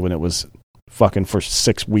 Immediately when it was fucking for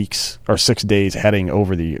 6 weeks or 6 days heading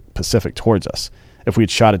over the Pacific towards us. If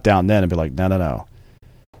we'd shot it down then and be like, no.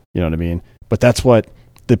 You know what I mean? But that's what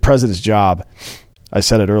the president's job, I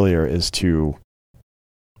said it earlier, is to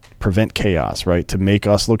prevent chaos, right? To make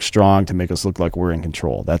us look strong, to make us look like we're in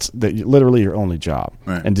control. That's literally your only job.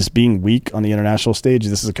 Right. And just being weak on the international stage,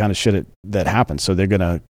 this is the kind of shit that happens. So they're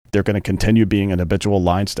gonna continue being an habitual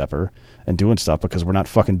line stepper and doing stuff because we're not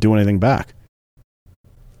fucking doing anything back.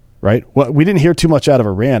 Right? Well, we didn't hear too much out of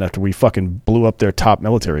Iran after we fucking blew up their top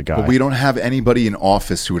military guy. But we don't have anybody in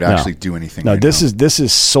office who would actually do anything. No, right this now.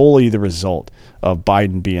 is solely the result of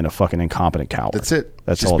Biden being a fucking incompetent coward. That's it.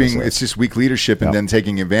 That's just all it's just weak leadership and then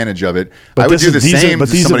taking advantage of it. But I would do the same to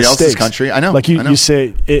somebody else's stakes. country. I know. Like I know. you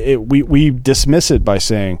say, we dismiss it by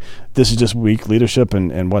saying this is just weak leadership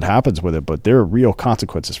and what happens with it. But there are real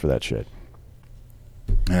consequences for that shit.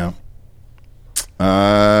 Yeah. I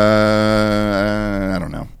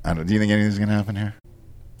don't know. Do you think anything's going to happen here?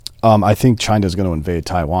 I think China's going to invade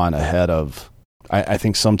Taiwan ahead of, I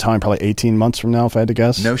think sometime probably 18 months from now, if I had to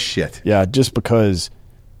guess. No shit. Yeah, just because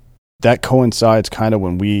that coincides kind of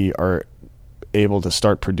when we are able to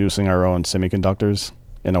start producing our own semiconductors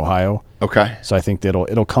in Ohio. Okay. So I think that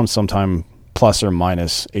it'll come sometime plus or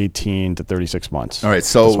minus 18 to 36 months. All right.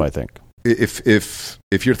 So that's what I think.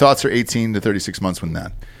 If your thoughts are 18 to 36 months from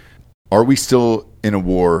that, are we still in a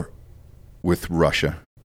war with Russia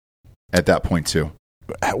at that point too?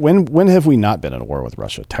 When have we not been in a war with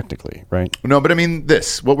Russia, technically, right? No, but I mean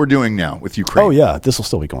what we're doing now with Ukraine. Oh, yeah. This will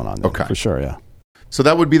still be going on then, okay. For sure, yeah. So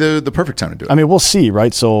that would be the perfect time to do it. I mean, we'll see,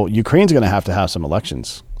 right? So Ukraine's going to have some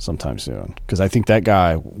elections sometime soon. Because I think that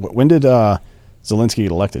guy, when did Zelensky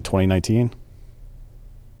get elected? 2019?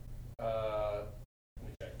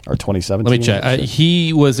 Or 2017? Let me check.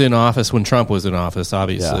 He was in office when Trump was in office,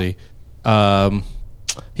 obviously. Yeah.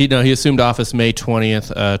 He assumed office May 20th,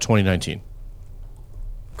 2019.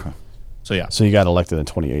 Okay. So, yeah. So he got elected in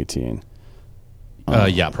 2018.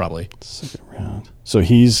 Yeah, probably. Second round. So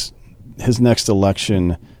his next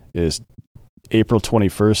election is April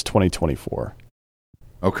 21st, 2024.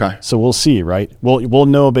 Okay. So we'll see, right? We'll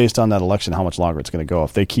know based on that election how much longer it's going to go.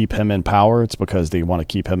 If they keep him in power, it's because they want to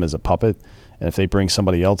keep him as a puppet. And if they bring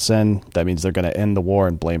somebody else in, that means they're going to end the war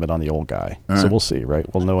and blame it on the old guy. All so right. we'll see, right?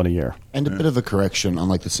 We'll know in a year. And a bit of a correction on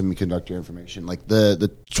like the semiconductor information. Like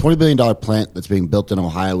the $20 billion plant that's being built in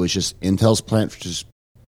Ohio is just Intel's plant, which is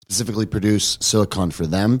specifically produce silicon for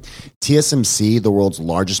them. TSMC, the world's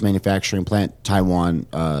largest manufacturing plant, Taiwan,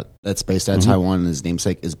 that's based out of Taiwan and his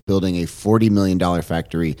namesake, is building a $40 million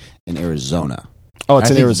factory in Arizona. Oh, it's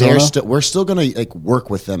I in think Arizona? we're still going to like work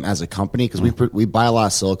with them as a company because we buy a lot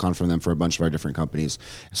of silicon from them for a bunch of our different companies.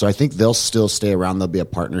 So I think they'll still stay around. There'll be a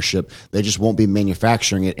partnership. They just won't be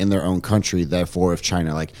manufacturing it in their own country. Therefore, if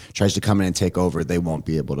China like tries to come in and take over, they won't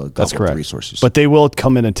be able to That's gobble up correct. the resources. But they will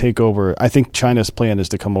come in and take over. I think China's plan is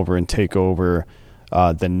to come over and take over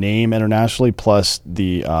the name internationally plus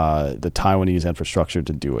the Taiwanese infrastructure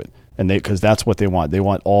to do it. And because that's what they want. They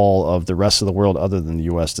want all of the rest of the world other than the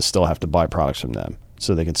U.S. to still have to buy products from them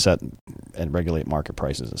so they can set and regulate market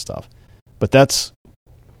prices and stuff. But that's,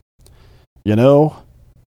 it's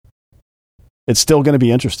still going to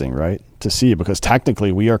be interesting, right, to see because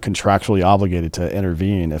technically we are contractually obligated to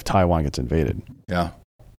intervene if Taiwan gets invaded. Yeah.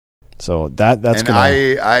 So that's and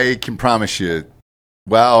I can promise you,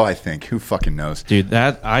 well, I think, who fucking knows? Dude,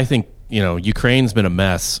 I think, Ukraine's been a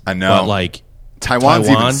mess. I know. But like, Taiwan's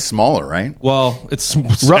even smaller, right? Well,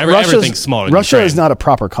 everything's smaller than Russia Ukraine. is not a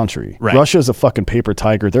proper country. Right. Russia is a fucking paper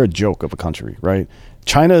tiger. They're a joke of a country, right?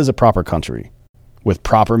 China is a proper country with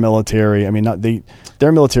proper military. I mean,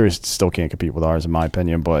 their military still can't compete with ours, in my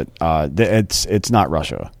opinion, but it's not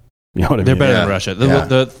Russia. You know what I mean? They're better Yeah. than Russia. Yeah.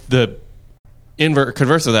 The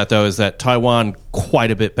converse of that, though, is that Taiwan quite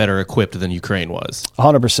a bit better equipped than Ukraine was.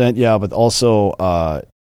 100%, yeah, but also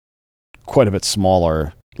quite a bit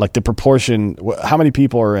smaller. Like the proportion, how many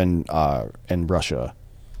people are in Russia?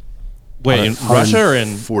 Wait, in Russia or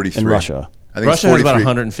in 43. In Russia. I think Russia it's has about 43.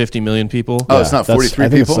 150 million people. Oh, it's not 43 I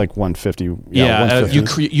think people? it's like 150. Yeah,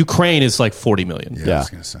 150. Ukraine is like 40 million. Yeah, I Yeah, was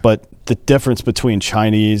gonna say. but the difference between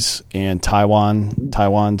Chinese and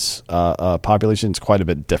Taiwan's population is quite a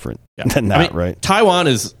bit different than that, right? Taiwan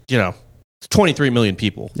is 23 million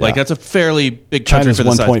people. Yeah. Like that's a fairly big country China's for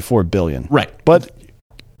the size. 1.4 billion, Right, but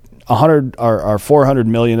 100 or 400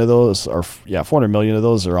 million of those, 400 million of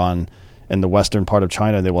those are in the western part of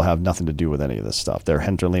China. They will have nothing to do with any of this stuff. They're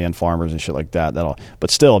hinterland farmers and shit like that. But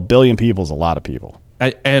still, 1 billion people is a lot of people.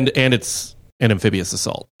 and it's an amphibious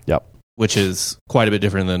assault, Yep. which is quite a bit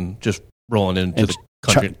different than just rolling into the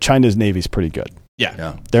country. China's Navy's pretty good.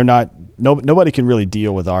 Yeah. They're not. Nobody can really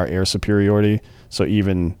deal with our air superiority.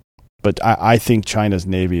 But I think China's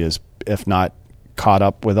Navy is, if not caught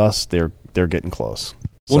up with us, they're getting close.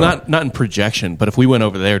 Well, So- not in projection, but if we went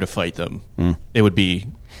over there to fight them, it would be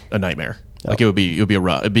a nightmare. Like it would be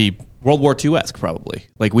it'd be World War II-esque probably.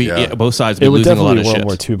 Like both sides would It be would losing a lot definitely of be shit. World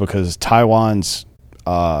War II because Taiwan's,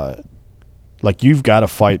 you've got to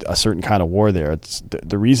fight a certain kind of war there. It's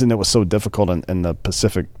the reason it was so difficult in the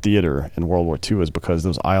Pacific theater in World War II is because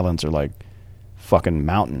those islands are like fucking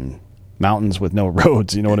mountains with no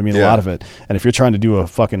roads. You know what I mean? Yeah. A lot of it. And if you're trying to do a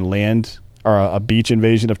fucking land or a beach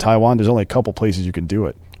invasion of Taiwan, there's only a couple places you can do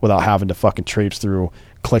it without having to fucking traipse through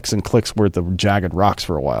clicks and clicks worth of jagged rocks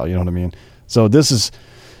for a while. You know what I mean? So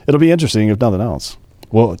it'll be interesting if nothing else.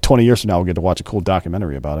 Well, 20 years from now, we'll get to watch a cool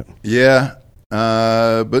documentary about it. Yeah.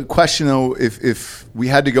 But question though, if we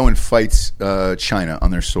had to go and fight China on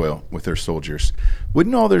their soil with their soldiers,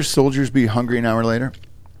 wouldn't all their soldiers be hungry an hour later?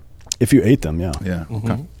 If you ate them, yeah. Yeah.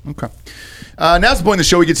 Okay. Now's the point of the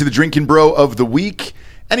show. We get to the Drinking Bro of the Week.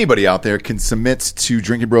 Anybody out there can submit to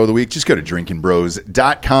Drinking Bro of the Week. Just go to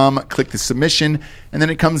drinkingbros.com, click the submission, and then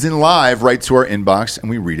it comes in live right to our inbox, and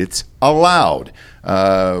we read it aloud.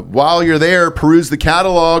 While you're there, peruse the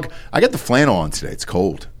catalog. I got the flannel on today. It's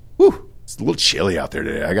cold. Woo. It's a little chilly out there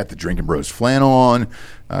today. I got the Drinking Bros flannel on.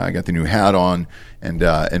 I got the new hat on,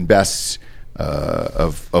 and best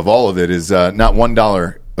of all of it is not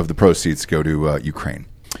 $1 of the proceeds go to Ukraine.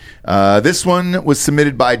 This one was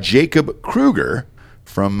submitted by Jacob Kruger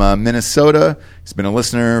from Minnesota. He's been a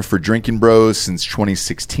listener for Drinking Bros since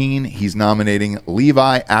 2016. He's nominating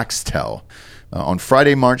Levi Axtell. On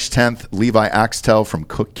Friday, March 10th, Levi Axtell from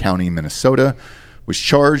Cook County, Minnesota, was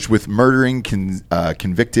charged with murdering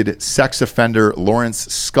convicted sex offender Lawrence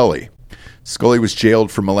Scully. Scully was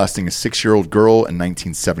jailed for molesting a 6-year-old girl in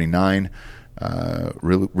 1979,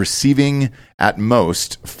 receiving at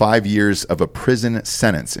most 5 years of a prison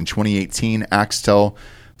sentence. In 2018, Axtell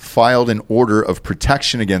filed an order of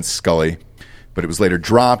protection against Scully, but it was later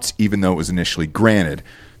dropped even though it was initially granted.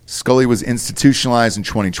 Scully was institutionalized in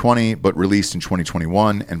 2020 but released in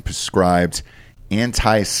 2021 and prescribed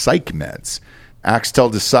anti-psych meds. Axtell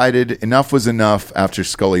decided enough was enough after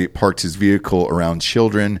Scully parked his vehicle around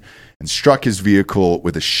children and struck his vehicle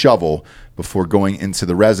with a shovel before going into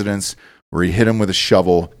the residence, where he hit him with a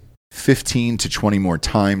shovel 15 to 20 more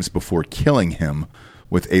times before killing him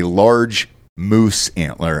with a large moose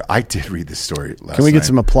antler. I did read this story last Can we get night.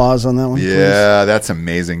 some applause on that one? Yeah, that's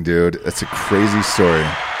amazing, dude. That's a crazy story.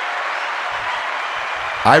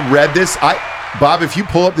 I read this. Bob, if you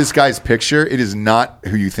pull up this guy's picture, it is not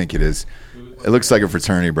who you think it is. It looks like a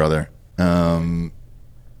fraternity brother.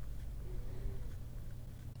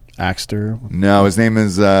 Axter. No, his name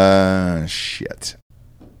is shit.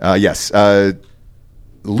 Yes,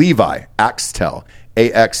 Levi Axtell,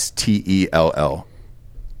 Axtell.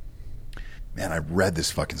 Man, I read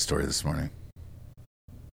this fucking story this morning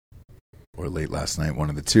or late last night. One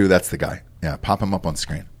of the two. That's the guy. Yeah, pop him up on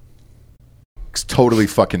screen. It's totally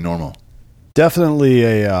fucking normal. Definitely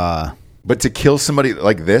a. But to kill somebody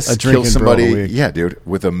like this, A kill drinking bro of the somebody, week. yeah, dude,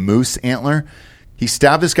 with a moose antler. He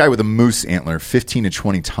stabbed this guy with a moose antler 15 to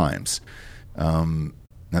 20 times. Now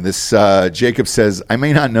this Jacob says, I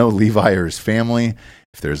may not know Levi or his family,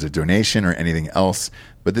 if there's a donation or anything else,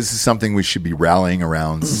 but this is something we should be rallying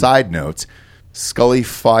around. Side note, Scully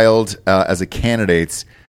filed as a candidate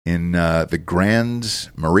in the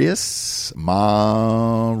Grand Maurus.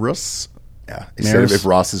 Yeah, he said if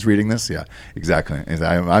Ross is reading this, yeah, exactly.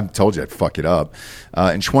 I told you I'd fuck it up.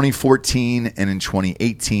 In 2014 and in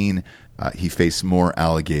 2018, he faced more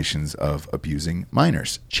allegations of abusing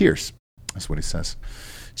minors. Cheers. That's what he says.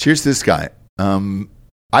 Cheers to this guy.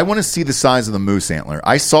 I want to see the size of the moose antler.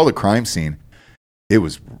 I saw the crime scene. It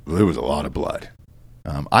was a lot of blood.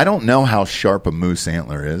 I don't know how sharp a moose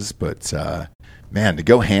antler is, but man, to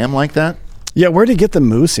go ham like that. Yeah, where'd he get the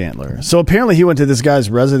moose antler? So apparently he went to this guy's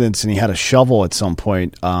residence and he had a shovel at some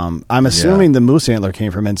point. I'm assuming the moose antler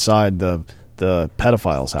came from inside the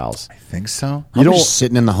pedophile's house. I think so. You don't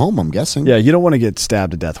sitting in the home, I'm guessing. Yeah, you don't want to get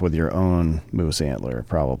stabbed to death with your own moose antler,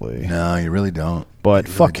 probably. No, you really don't. But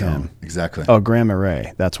You fuck really him. don't. Exactly. Oh, Grand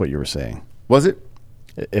Marais. That's what you were saying. Was it?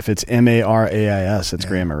 If it's Marais, it's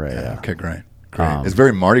Grand Marais. Yeah. Okay, great. It's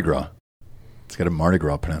very Mardi Gras. It's got a Mardi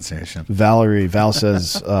Gras pronunciation. Val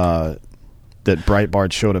says that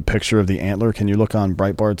Breitbart showed a picture of the antler. Can you look on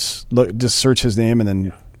Breitbart's? Just search his name and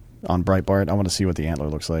then on Breitbart. I want to see what the antler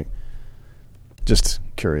looks like. Just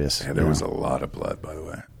curious. Yeah, there was a lot of blood, by the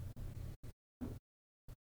way.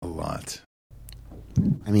 A lot.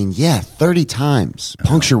 I mean, 30 times.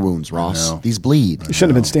 Puncture wounds, Ross. These bleed. You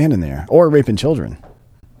shouldn't have been standing there or raping children.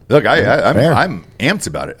 Look, I'm amped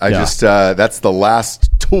about it. That's the last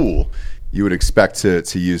tool you would expect to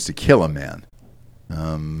use to kill a man.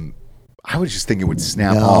 I would just think it would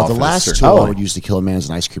snap off. The last tool I would use to kill a man is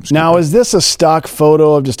an ice cream scoop. Now, is this a stock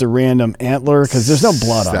photo of just a random antler? Because there's no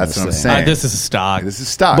blood on That's this what I'm thing. saying. This is stock. This is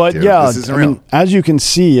stock, But dude. yeah, This isn't I real. mean, as you can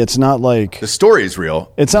see, it's not like The story is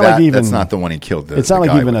real. It's not like even- That's not the one he killed. it's not the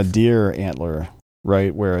like guy even with. a deer antler,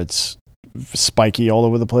 right? Where it's spiky all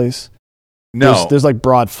over the place. No. There's like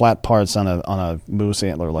broad flat parts on a moose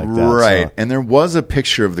antler like that. Right. So And there was a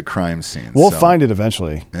picture of the crime scene. we'll so- find it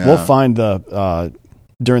eventually. Yeah. We'll find the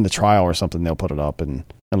during the trial or something. They'll put it up, and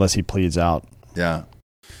unless he pleads out. Yeah.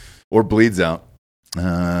 Or bleeds out.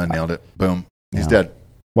 Nailed it. Boom. He's Yeah. dead.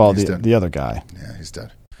 Well, He's dead. the other guy. Yeah, he's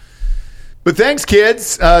dead. But thanks,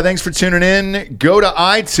 kids. Thanks for tuning in. Go to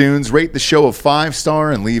iTunes, rate the show a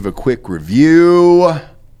 5-star, and leave a quick review.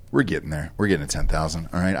 We're getting there. We're getting to 10,000.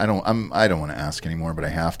 All right. I don't want to ask anymore, but I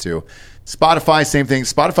have to. Spotify, same thing.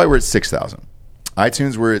 Spotify, we're at 6,000.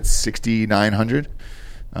 iTunes, we're at 6,900.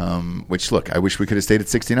 Which, look, I wish we could have stayed at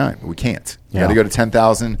 69, but we can't. We got to go to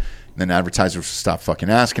 10,000, and then advertisers will stop fucking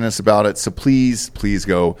asking us about it. So please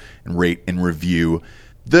go and rate and review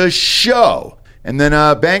the show. And then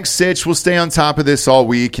Bank Sitch will stay on top of this all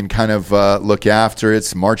week and kind of look after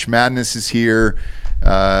it. March Madness is here. We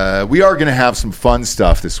are going to have some fun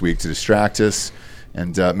stuff this week to distract us.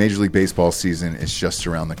 And Major League Baseball season is just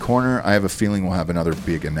around the corner. I have a feeling we'll have another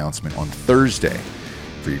big announcement on Thursday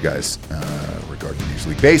for you guys regarding Major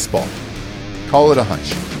League Baseball. Call it a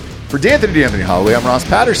hunch. For D'Anthony Holloway, I'm Ross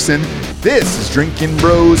Patterson. This is Drinking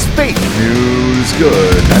Bros Fake News.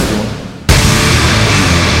 Good night, everyone.